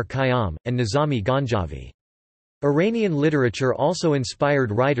 Omar Khayyam, and Nizami Ganjavi. Iranian literature also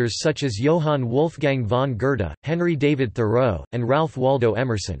inspired writers such as Johann Wolfgang von Goethe, Henry David Thoreau, and Ralph Waldo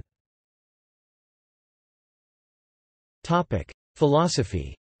Emerson.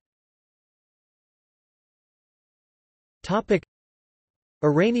 Philosophy.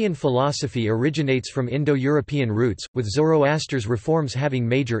 Iranian philosophy originates from Indo-European roots, with Zoroaster's reforms having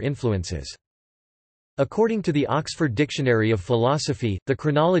major influences. According to the Oxford Dictionary of Philosophy, the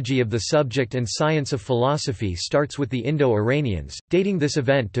chronology of the subject and science of philosophy starts with the Indo-Iranians, dating this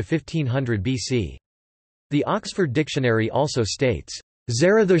event to 1500 BC. The Oxford Dictionary also states,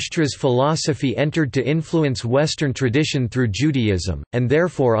 "Zarathustra's philosophy entered to influence Western tradition through Judaism, and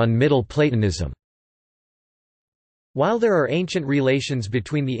therefore on Middle Platonism." While there are ancient relations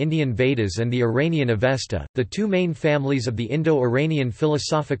between the Indian Vedas and the Iranian Avesta, the 2 main families of the Indo-Iranian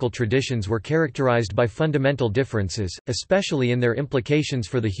philosophical traditions were characterized by fundamental differences, especially in their implications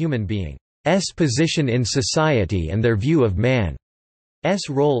for the human being's position in society and their view of man's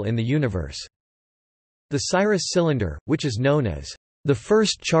role in the universe. The Cyrus Cylinder, which is known as the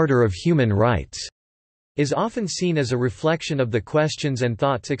first charter of human rights, is often seen as a reflection of the questions and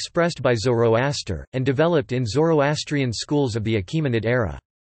thoughts expressed by Zoroaster, and developed in Zoroastrian schools of the Achaemenid era.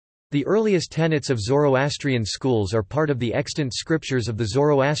 The earliest tenets of Zoroastrian schools are part of the extant scriptures of the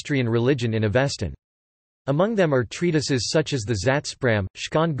Zoroastrian religion in Avestan. Among them are treatises such as the Zatspram,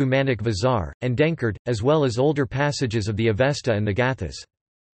 Shkan Gumanik Vazar, and Denkard, as well as older passages of the Avesta and the Gathas.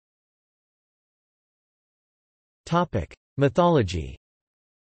 Mythology.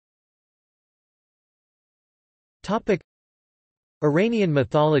 Iranian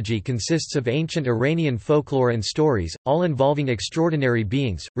mythology consists of ancient Iranian folklore and stories, all involving extraordinary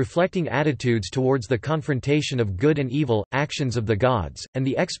beings, reflecting attitudes towards the confrontation of good and evil, actions of the gods, and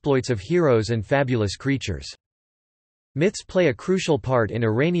the exploits of heroes and fabulous creatures. Myths play a crucial part in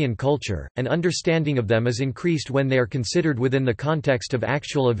Iranian culture, and understanding of them is increased when they are considered within the context of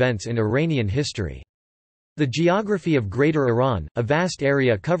actual events in Iranian history. The geography of Greater Iran, a vast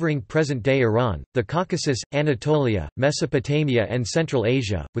area covering present-day Iran, the Caucasus, Anatolia, Mesopotamia and Central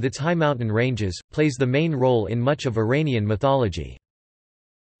Asia, with its high mountain ranges, plays the main role in much of Iranian mythology.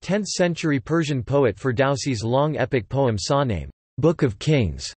 10th-century Persian poet Ferdowsi's long epic poem Shahnameh, Book of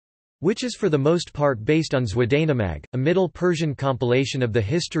Kings, which is for the most part based on Zwadanamag, a Middle Persian compilation of the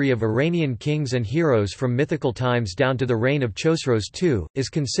history of Iranian kings and heroes from mythical times down to the reign of Chosroes II, is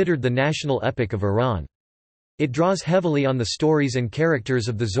considered the national epic of Iran. It draws heavily on the stories and characters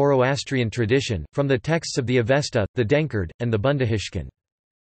of the Zoroastrian tradition, from the texts of the Avesta, the Denkard, and the Bundahishn.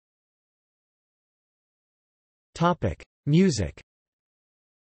 Music.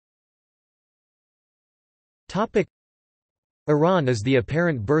 Iran is the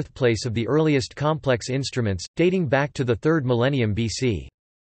apparent birthplace of the earliest complex instruments, dating back to the 3rd millennium BC.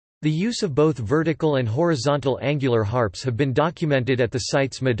 The use of both vertical and horizontal angular harps have been documented at the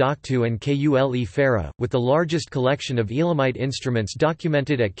sites Madaktu and Kule Farah, with the largest collection of Elamite instruments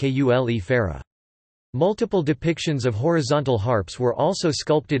documented at Kule Farah. Multiple depictions of horizontal harps were also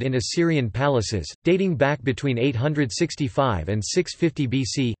sculpted in Assyrian palaces, dating back between 865 and 650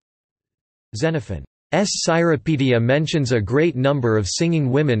 BC. Xenophon's Cyropaedia mentions a great number of singing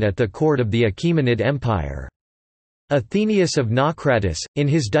women at the court of the Achaemenid Empire. Athenaeus of Naucratis, in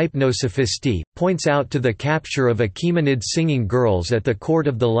his Deipnosophisti, points out to the capture of Achaemenid singing girls at the court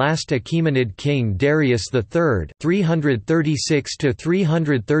of the last Achaemenid king Darius III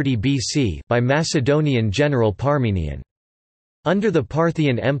 336–330 BC by Macedonian general Parmenion. Under the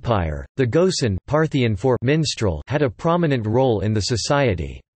Parthian Empire, the Gosan Parthian for minstrel had a prominent role in the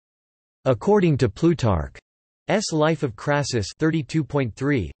society. According to Plutarch, Life of Crassus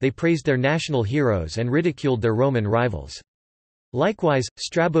 32.3, they praised their national heroes and ridiculed their Roman rivals. Likewise,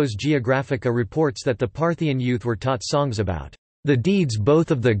 Strabo's Geographica reports that the Parthian youth were taught songs about the deeds both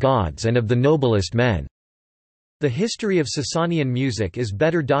of the gods and of the noblest men. The history of Sasanian music is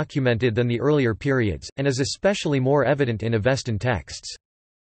better documented than the earlier periods, and is especially more evident in Avestan texts.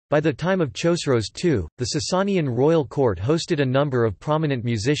 By the time of Chosroes II, the Sasanian royal court hosted a number of prominent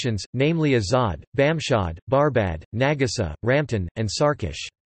musicians, namely Azad, Bamshad, Barbad, Nagasa, Ramtan, and Sarkish.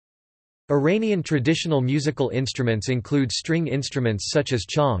 Iranian traditional musical instruments include string instruments such as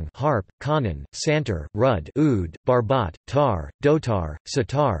chong harp, qanan, santur, rud oud, barbat, tar, dotar,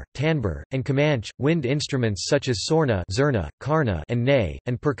 sitar, tanbur, and kamanch, wind instruments such as sorna zurna, karna, and ney,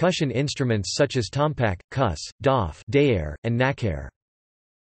 and percussion instruments such as tompak, kus, daf, dayer, and nakher.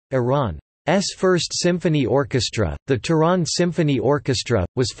 Iran's first symphony orchestra, the Tehran Symphony Orchestra,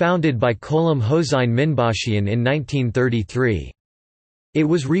 was founded by Gholam Hossein Minbashian in 1933. It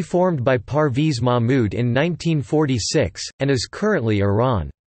was reformed by Parviz Mahmud in 1946, and is currently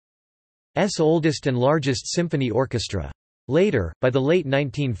Iran's oldest and largest symphony orchestra. Later, by the late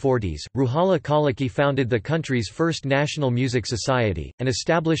 1940s, Ruhollah Khalaki founded the country's first National Music Society, and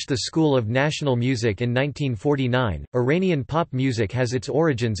established the School of National Music in 1949. Iranian pop music has its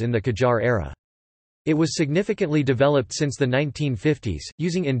origins in the Qajar era. It was significantly developed since the 1950s,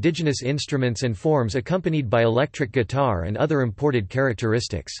 using indigenous instruments and forms accompanied by electric guitar and other imported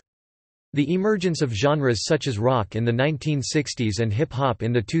characteristics. The emergence of genres such as rock in the 1960s and hip-hop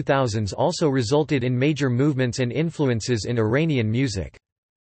in the 2000s also resulted in major movements and influences in Iranian music.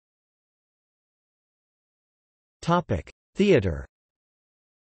 Theatre.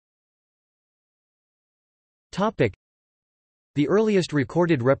 The earliest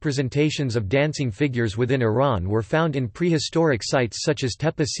recorded representations of dancing figures within Iran were found in prehistoric sites such as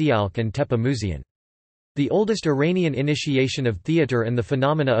Tepe Sialk and Tepe Muzian. The oldest Iranian initiation of theatre and the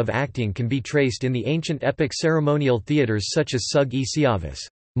phenomena of acting can be traced in the ancient epic ceremonial theatres such as Sug-e-Siavas,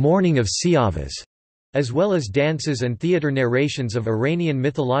 Morning of Siavas, as well as dances and theatre narrations of Iranian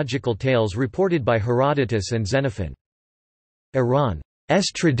mythological tales reported by Herodotus and Xenophon. Iran's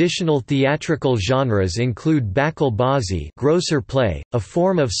traditional theatrical genres include bakal-bazi, grosser play, a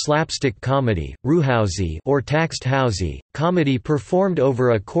form of slapstick comedy, ruhauzi or taxt-hauzi, comedy performed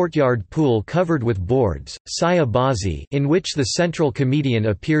over a courtyard pool covered with boards, saya-bazi, in which the central comedian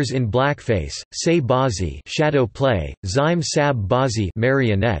appears in blackface, say-bazi, shadow play, zime-sab-bazi,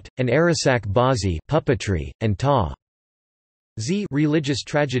 marionette, and arasak-bazi, puppetry, and ta. religious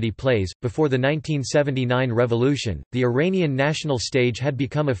tragedy plays. Before the 1979 revolution, the Iranian national stage had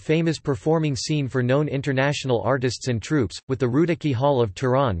become a famous performing scene for known international artists and troupes, with the Rudaki Hall of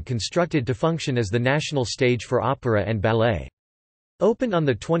Tehran constructed to function as the national stage for opera and ballet. Opened on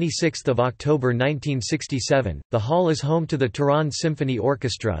 26 October 1967, the hall is home to the Tehran Symphony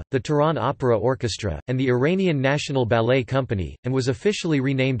Orchestra, the Tehran Opera Orchestra, and the Iranian National Ballet Company, and was officially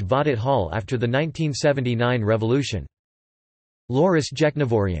renamed Vadat Hall after the 1979 revolution. Loris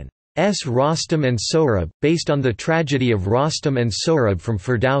Jekhnevorian's Rostam and Sohrab, based on the tragedy of Rostam and Sohrab from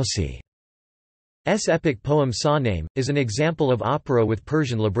Ferdowsi's epic poem Sahname, is an example of opera with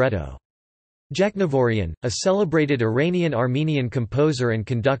Persian libretto. Jekhnevorian, a celebrated Iranian-Armenian composer and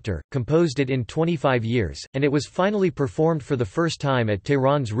conductor, composed it in 25 years, and it was finally performed for the first time at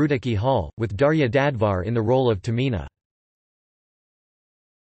Tehran's Rudaki Hall, with Darya Dadvar in the role of Tamina.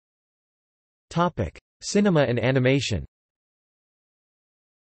 Cinema and animation.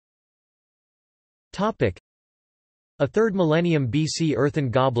 A 3rd millennium BC earthen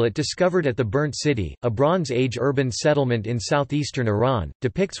goblet discovered at the Burnt City, a Bronze Age urban settlement in southeastern Iran,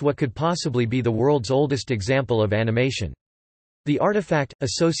 depicts what could possibly be the world's oldest example of animation. The artifact,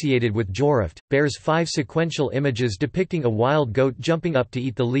 associated with Joraft, bears 5 sequential images depicting a wild goat jumping up to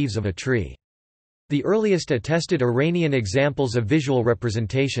eat the leaves of a tree. The earliest attested Iranian examples of visual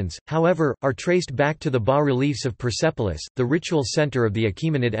representations, however, are traced back to the bas-reliefs of Persepolis, the ritual center of the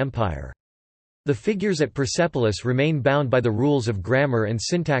Achaemenid Empire. The figures at Persepolis remain bound by the rules of grammar and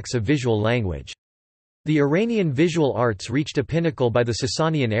syntax of visual language. The Iranian visual arts reached a pinnacle by the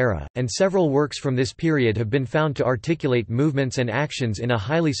Sasanian era, and several works from this period have been found to articulate movements and actions in a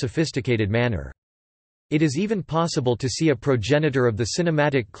highly sophisticated manner. It is even possible to see a progenitor of the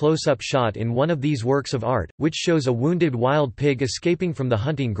cinematic close-up shot in one of these works of art, which shows a wounded wild pig escaping from the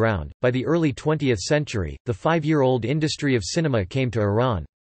hunting ground. By the early 20th century, the 5-year-old industry of cinema came to Iran.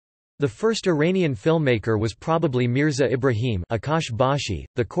 The first Iranian filmmaker was probably Mirza Ibrahim Akash Bashi,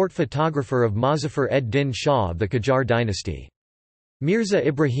 the court photographer of Mozaffar ed-Din Shah of the Qajar dynasty. Mirza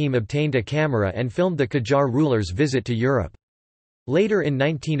Ibrahim obtained a camera and filmed the Qajar ruler's visit to Europe. Later in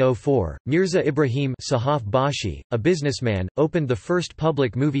 1904, Mirza Ibrahim Sahaf Bashi, a businessman, opened the first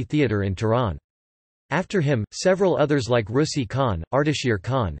public movie theatre in Tehran. After him, several others like Rusi Khan, Ardashir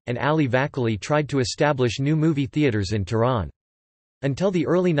Khan, and Ali Vakali tried to establish new movie theatres in Tehran. Until the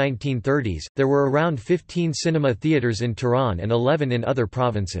early 1930s, there were around 15 cinema theatres in Tehran and 11 in other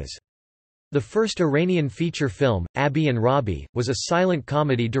provinces. The first Iranian feature film, Abi and Rabi, was a silent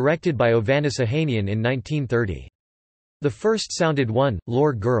comedy directed by Ovanes Ahanian in 1930. The first sounded one,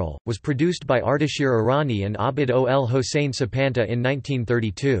 Lore Girl, was produced by Ardashir Irani and Abid ol Hossein Sapanta in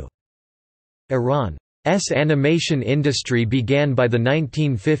 1932. Iran's animation industry began by the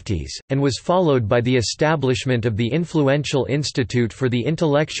 1950s, and was followed by the establishment of the influential Institute for the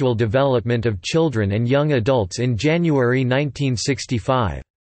Intellectual Development of Children and Young Adults in January 1965.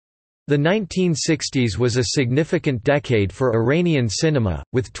 The 1960s was a significant decade for Iranian cinema,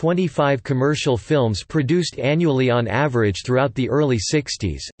 with 25 commercial films produced annually on average throughout the early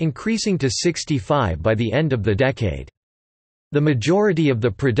 60s, increasing to 65 by the end of the decade. The majority of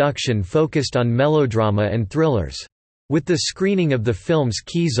the production focused on melodrama and thrillers. With the screening of the films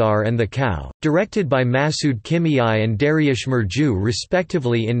Khizar and the Cow, directed by Masoud Kimiai and Dariush Murju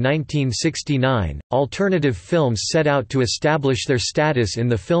respectively in 1969, alternative films set out to establish their status in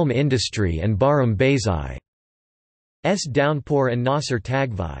the film industry, and Bahram Beyzai's Downpour and Nasser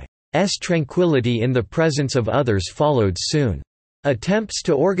Tagvai's Tranquility in the Presence of Others followed soon. Attempts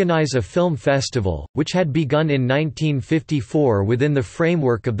to organize a film festival, which had begun in 1954 within the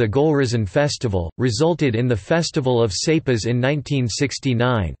framework of the Gulrizan Festival, resulted in the Festival of Sapas in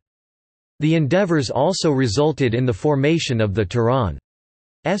 1969. The endeavors also resulted in the formation of the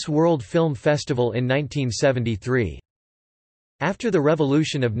Tehran's World Film Festival in 1973. After the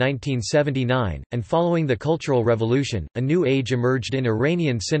Revolution of 1979, and following the Cultural Revolution, a new age emerged in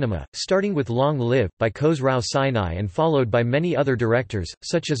Iranian cinema, starting with Long Live, by Khosrau Sinai and followed by many other directors,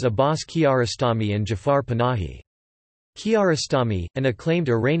 such as Abbas Kiarostami and Jafar Panahi. Kiarostami, an acclaimed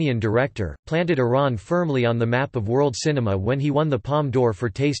Iranian director, planted Iran firmly on the map of world cinema when he won the Palme d'Or for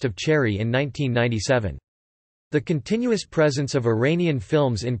Taste of Cherry in 1997. The continuous presence of Iranian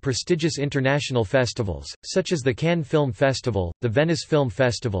films in prestigious international festivals, such as the Cannes Film Festival, the Venice Film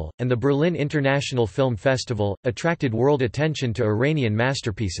Festival, and the Berlin International Film Festival, attracted world attention to Iranian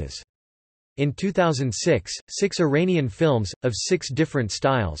masterpieces. In 2006, 6 Iranian films, of 6 different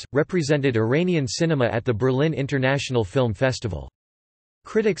styles, represented Iranian cinema at the Berlin International Film Festival.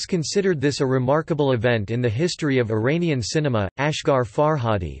 Critics considered this a remarkable event in the history of Iranian cinema. Asghar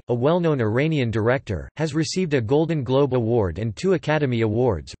Farhadi, a well-known Iranian director, has received a Golden Globe Award and 2 Academy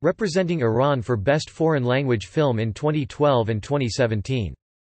Awards, representing Iran for Best Foreign Language Film in 2012 and 2017.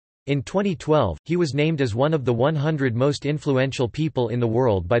 In 2012, he was named as one of the 100 most influential people in the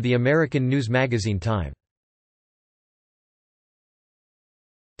world by the American news magazine Time.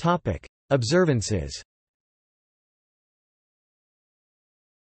 Observances.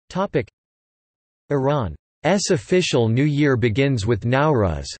 Iran's official New Year begins with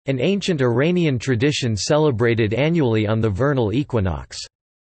Nowruz, an ancient Iranian tradition celebrated annually on the vernal equinox.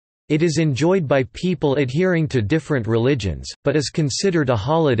 It is enjoyed by people adhering to different religions, but is considered a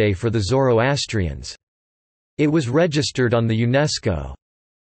holiday for the Zoroastrians. It was registered on the UNESCO's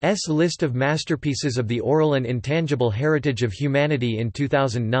list of masterpieces of the oral and intangible heritage of humanity in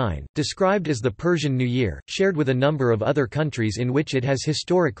 2009, described as the Persian New Year, shared with a number of other countries in which it has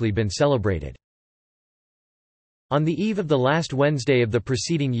historically been celebrated. On the eve of the last Wednesday of the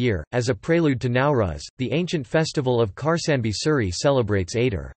preceding year, as a prelude to Nowruz, the ancient festival of Karsanbi Suri celebrates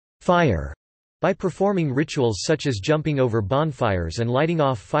Ader fire by performing rituals such as jumping over bonfires and lighting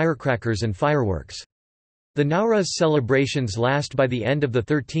off firecrackers and fireworks. The Nowruz celebrations last by the end of the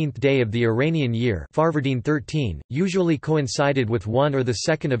 13th day of the Iranian year, Farvardin 13, usually coincided with 1 or 2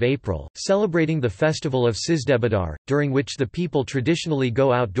 April, celebrating the festival of Sizdebadar, during which the people traditionally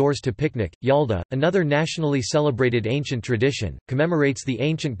go outdoors to picnic. Yalda, another nationally celebrated ancient tradition, commemorates the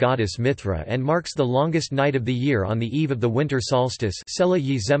ancient goddess Mithra and marks the longest night of the year on the eve of the winter solstice,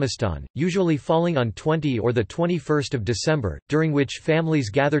 Sela-yi Zemistan, usually falling on 20 or 21 December, during which families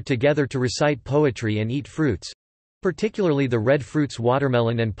gather together to recite poetry and eat fruits, particularly the red fruits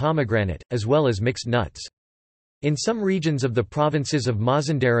watermelon and pomegranate, as well as mixed nuts. In some regions of the provinces of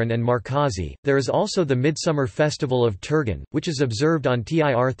Mazandaran and Markazi, there is also the Midsummer Festival of Turgan, which is observed on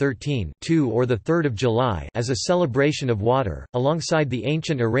Tir 13 2 or 3 July as a celebration of water. Alongside the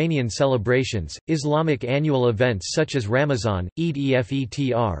ancient Iranian celebrations, Islamic annual events such as Ramazan,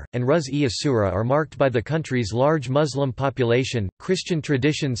 Eid-e-Fitr, and Ruz-e-Asura are marked by the country's large Muslim population. Christian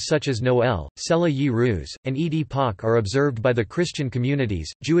traditions such as Noel, Sela-yi-Ruz, and Eid-e-Pak are observed by the Christian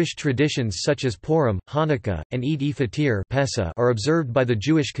communities. Jewish traditions such as Purim, Hanukkah, and Eid-e-Fitr are observed by the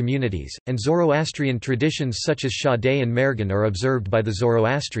Jewish communities, and Zoroastrian traditions such as Shadeh and Mergan are observed by the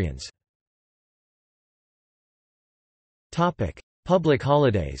Zoroastrians. Public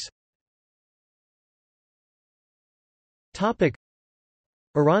holidays.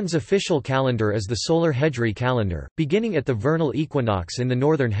 Iran's official calendar is the solar Hijri calendar, beginning at the vernal equinox in the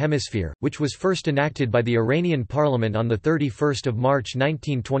Northern Hemisphere, which was first enacted by the Iranian parliament on 31 March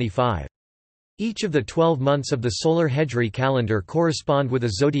 1925. Each of the 12 months of the solar Hijri calendar correspond with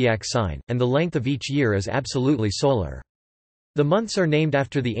a zodiac sign, and the length of each year is absolutely solar. The months are named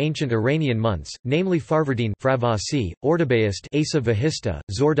after the ancient Iranian months, namely Farvardin Fravasi, Ordobayist Asa Vahista,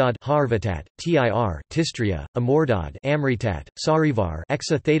 Zordad Harvatat, Tir Tistria, Amordad Amritat, Sarivar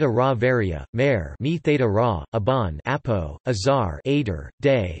Exa Theta Ra Varia, Mer Mi Theta Ra, Aban Apo, Azar Ader,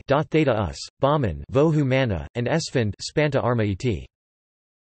 Day Dot Theta Us, Baman Vohu Mana, and Esfand Spanta Arma Et.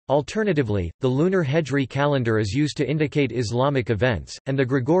 Alternatively, the lunar Hijri calendar is used to indicate Islamic events, and the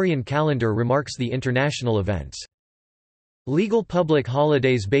Gregorian calendar remarks the international events. Legal public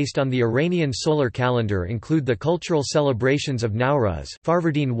holidays based on the Iranian solar calendar include the cultural celebrations of Nowruz,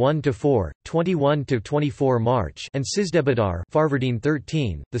 Farvardin 1–4, 21–24 March, and Sizdebadar, Farvardin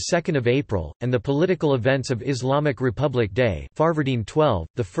 13, the 2nd of April, and the political events of Islamic Republic Day, Farvardin 12,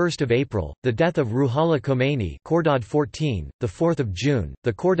 the 1st of April, the death of Ruhollah Khomeini, Khordad 14, the 4th of June,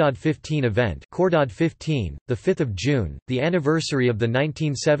 the Khordad 15 event, Khordad 15, the 5th of June, the anniversary of the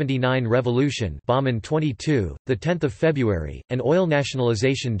 1979 revolution, Bahman 22, the 10th of February, and Oil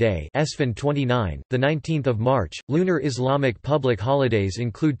Nationalization Day, Esfand 29, the 19th of March. Lunar Islamic public holidays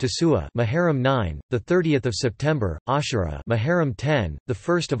include Tasu'a, Muharram 9, the 30th of September, Ashura, Muharram 10, the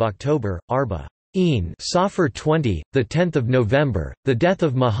 1st of October, Arba Safar 20, the 10th of November, the death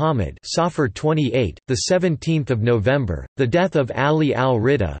of Muhammad, Safar 28, the 17th of November, the death of Ali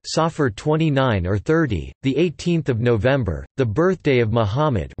al-Rida, Safar 29 or 30, the 18th of November, the birthday of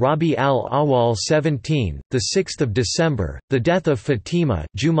Muhammad, Rabi al-Awwal 17, the 6th of December, the death of Fatima,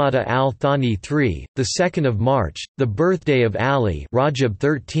 Jumada al-Thani 3, the 2nd of March, the birthday of Ali, Rajab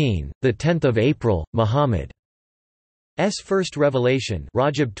 13, the 10th of April, Muhammad first revelation,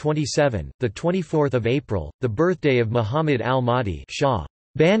 Rajab 27, the 24th of April, the birthday of Muhammad al-Mahdi, Shah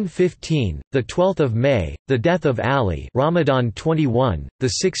Ban 15, the 12th of May, the death of Ali, Ramadan 21,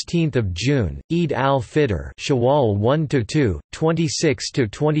 the 16th of June, Eid al-Fitr, Shawwal 1–2,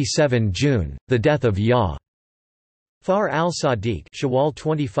 26–27 June, the death of Yah Far al-Sadiq, Shawwal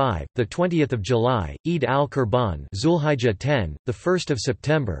 25, the 20th of July; Eid al-Qurban, Zulhijjah 10, the 1st of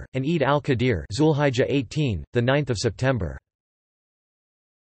September; and Eid al-Qadir, Zulhijjah 18, the 9th of September.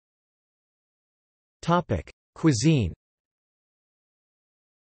 Topic: Cuisine.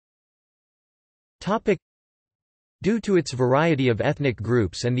 Topic: Due to its variety of ethnic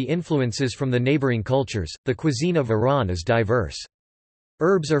groups and the influences from the neighboring cultures, the cuisine of Iran is diverse.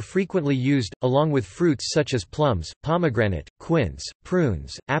 Herbs are frequently used, along with fruits such as plums, pomegranate, quince,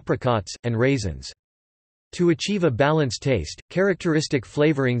 prunes, apricots, and raisins. To achieve a balanced taste, characteristic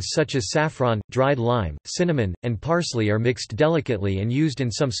flavorings such as saffron, dried lime, cinnamon, and parsley are mixed delicately and used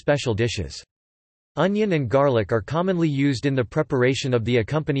in some special dishes. Onion and garlic are commonly used in the preparation of the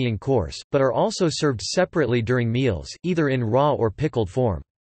accompanying course, but are also served separately during meals, either in raw or pickled form.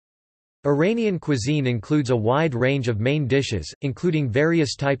 Iranian cuisine includes a wide range of main dishes, including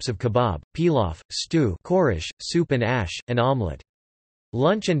various types of kebab, pilaf, stew, khoresh, soup and ash, and omelette.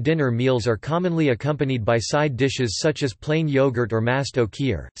 Lunch and dinner meals are commonly accompanied by side dishes such as plain yogurt or mast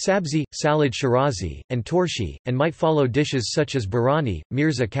kheer, sabzi, salad shirazi, and torshi, and might follow dishes such as barani,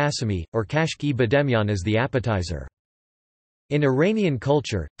 mirza kasimi, or kashki bademyan as the appetizer. In Iranian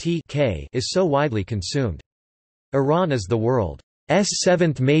culture, tea is so widely consumed. Iran is the world's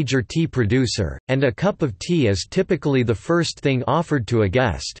seventh major tea producer, and a cup of tea is typically the first thing offered to a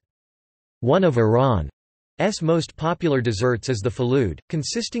guest. One of Iran's most popular desserts is the falud,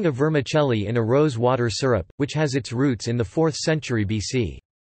 consisting of vermicelli in a rose water syrup, which has its roots in the 4th century BC.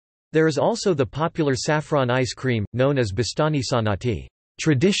 There is also the popular saffron ice cream, known as bistani sanati,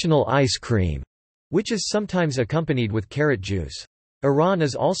 traditional ice cream, which is sometimes accompanied with carrot juice. Iran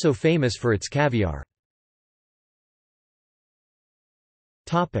is also famous for its caviar.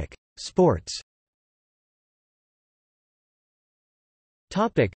 Sports.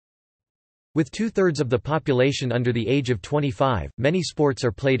 With two-thirds of the population under the age of 25, many sports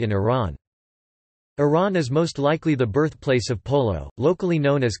are played in Iran. Iran is most likely the birthplace of polo, locally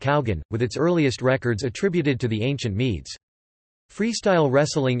known as Kaugan, with its earliest records attributed to the ancient Medes. Freestyle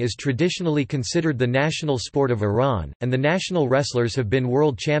wrestling is traditionally considered the national sport of Iran, and the national wrestlers have been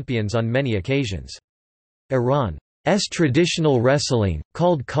world champions on many occasions. Iran's traditional wrestling,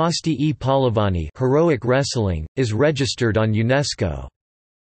 called Kosti-e-Pahlevani, heroic wrestling, is registered on UNESCO's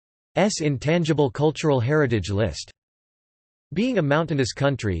Intangible Cultural Heritage List. Being a mountainous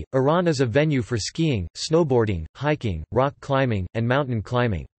country, Iran is a venue for skiing, snowboarding, hiking, rock climbing, and mountain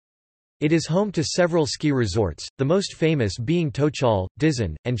climbing. It is home to several ski resorts, the most famous being Tochal,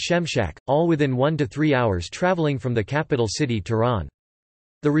 Dizan, and Shemshak, all within 1 to 3 hours traveling from the capital city Tehran.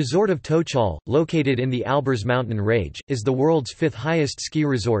 The resort of Tochal, located in the Alborz mountain range, is the world's 5th highest ski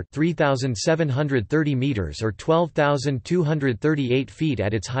resort, 3,730 meters or 12,238 feet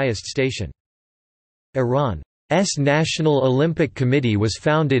at its highest station. Iran's National Olympic Committee was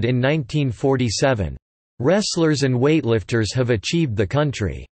founded in 1947. Wrestlers and weightlifters have achieved the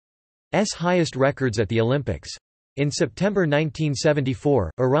country's highest records at the Olympics. In September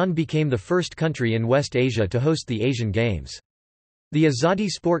 1974, Iran became the first country in West Asia to host the Asian Games. The Azadi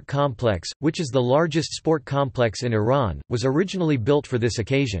Sport Complex, which is the largest sport complex in Iran, was originally built for this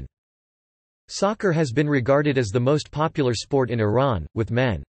occasion. Soccer has been regarded as the most popular sport in Iran, with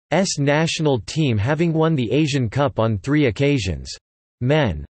men's national team having won the Asian Cup on 3 occasions.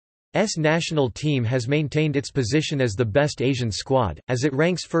 Men's national team has maintained its position as the best Asian squad, as it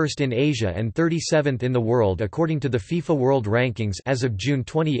ranks first in Asia and 37th in the world according to the FIFA World Rankings. As of June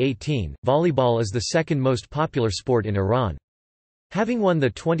 2018, volleyball is the second most popular sport in Iran. Having won the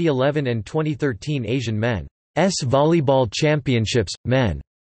 2011 and 2013 Asian Men's Volleyball Championships, men's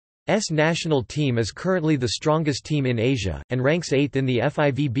national team is currently the strongest team in Asia, and ranks 8th in the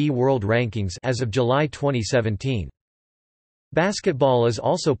FIVB World Rankings as of July 2017. Basketball is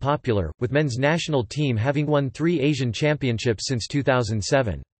also popular, with men's national team having won 3 Asian championships since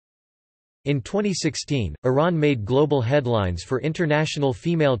 2007. In 2016, Iran made global headlines for international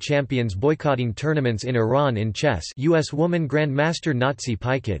female champions boycotting tournaments in Iran in chess, US woman Grandmaster Natsi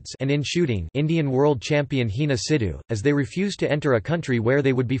Pikids, and in shooting, Indian world champion Hina Sidhu, as they refused to enter a country where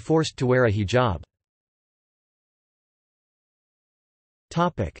they would be forced to wear a hijab.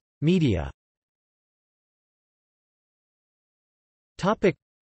 Topic: Media. Topic: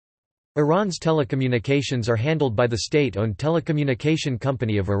 Iran's telecommunications are handled by the state-owned Telecommunication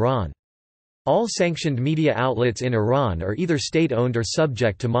Company of Iran. All sanctioned media outlets in Iran are either state-owned or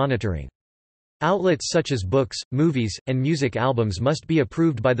subject to monitoring. Outlets such as books, movies, and music albums must be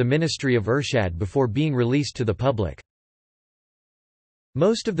approved by the Ministry of Irshad before being released to the public.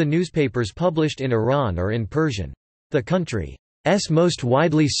 Most of the newspapers published in Iran are in Persian. The country's most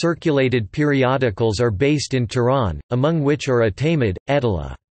widely circulated periodicals are based in Tehran, among which are Atamid,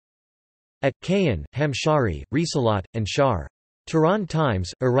 Etala, at Kayan, Hamshari, Risalat, and Shar. Tehran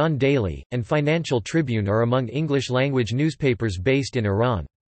Times, Iran Daily, and Financial Tribune are among English-language newspapers based in Iran.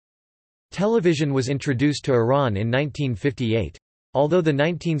 Television was introduced to Iran in 1958. Although the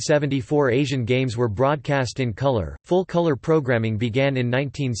 1974 Asian Games were broadcast in color, full-color programming began in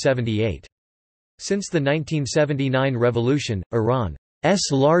 1978. Since the 1979 revolution, Iran's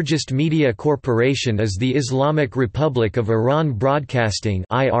largest media corporation is the Islamic Republic of Iran Broadcasting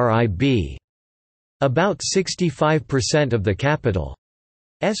 (IRIB). About 65% of the capital's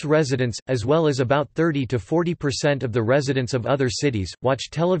residents, as well as about 30 to 40% of the residents of other cities,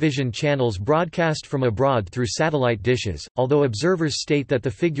 watch television channels broadcast from abroad through satellite dishes. Although observers state that the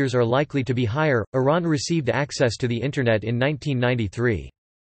figures are likely to be higher, Iran received access to the Internet in 1993.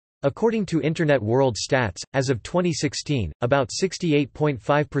 According to Internet World Stats, as of 2016, about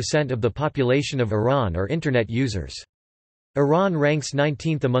 68.5% of the population of Iran are Internet users. Iran ranks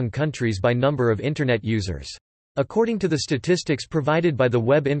 19th among countries by number of Internet users. According to the statistics provided by the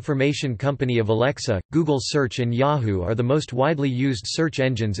web information company of Alexa, Google Search and Yahoo are the most widely used search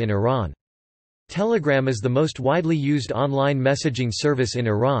engines in Iran. Telegram is the most widely used online messaging service in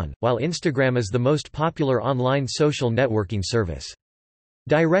Iran, while Instagram is the most popular online social networking service.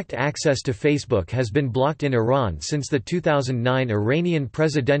 Direct access to Facebook has been blocked in Iran since the 2009 Iranian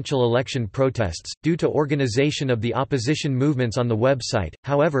presidential election protests, due to organization of the opposition movements on the website.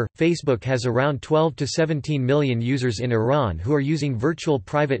 However, Facebook has around 12 to 17 million users in Iran who are using virtual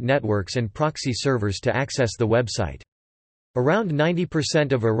private networks and proxy servers to access the website. Around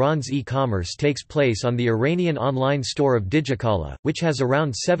 90% of Iran's e-commerce takes place on the Iranian online store of Digicala, which has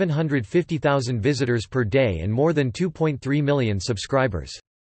around 750,000 visitors per day and more than 2.3 million subscribers.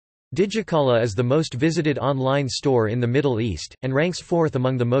 Digicala is the most visited online store in the Middle East, and ranks fourth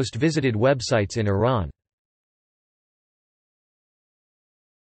among the most visited websites in Iran.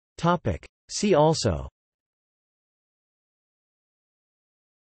 See also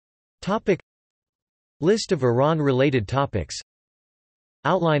List of Iran-related topics.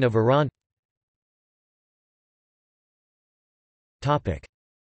 Outline of Iran.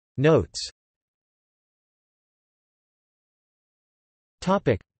 Notes.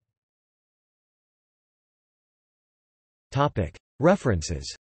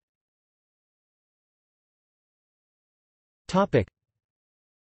 References.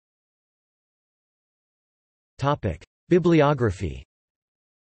 Bibliography.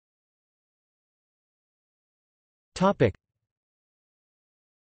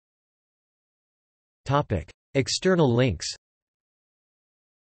 External links.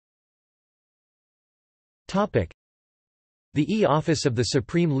 The E-Office of the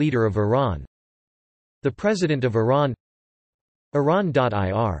Supreme Leader of Iran, the President of Iran,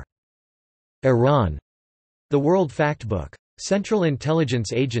 Iran.ir, Iran, the World Factbook, Central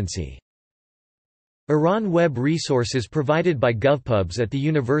Intelligence Agency, Iran web resources provided by GovPubs at the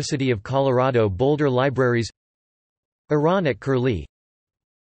University of Colorado Boulder Libraries, Iran at Curlie,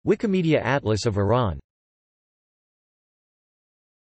 Wikimedia Atlas of Iran.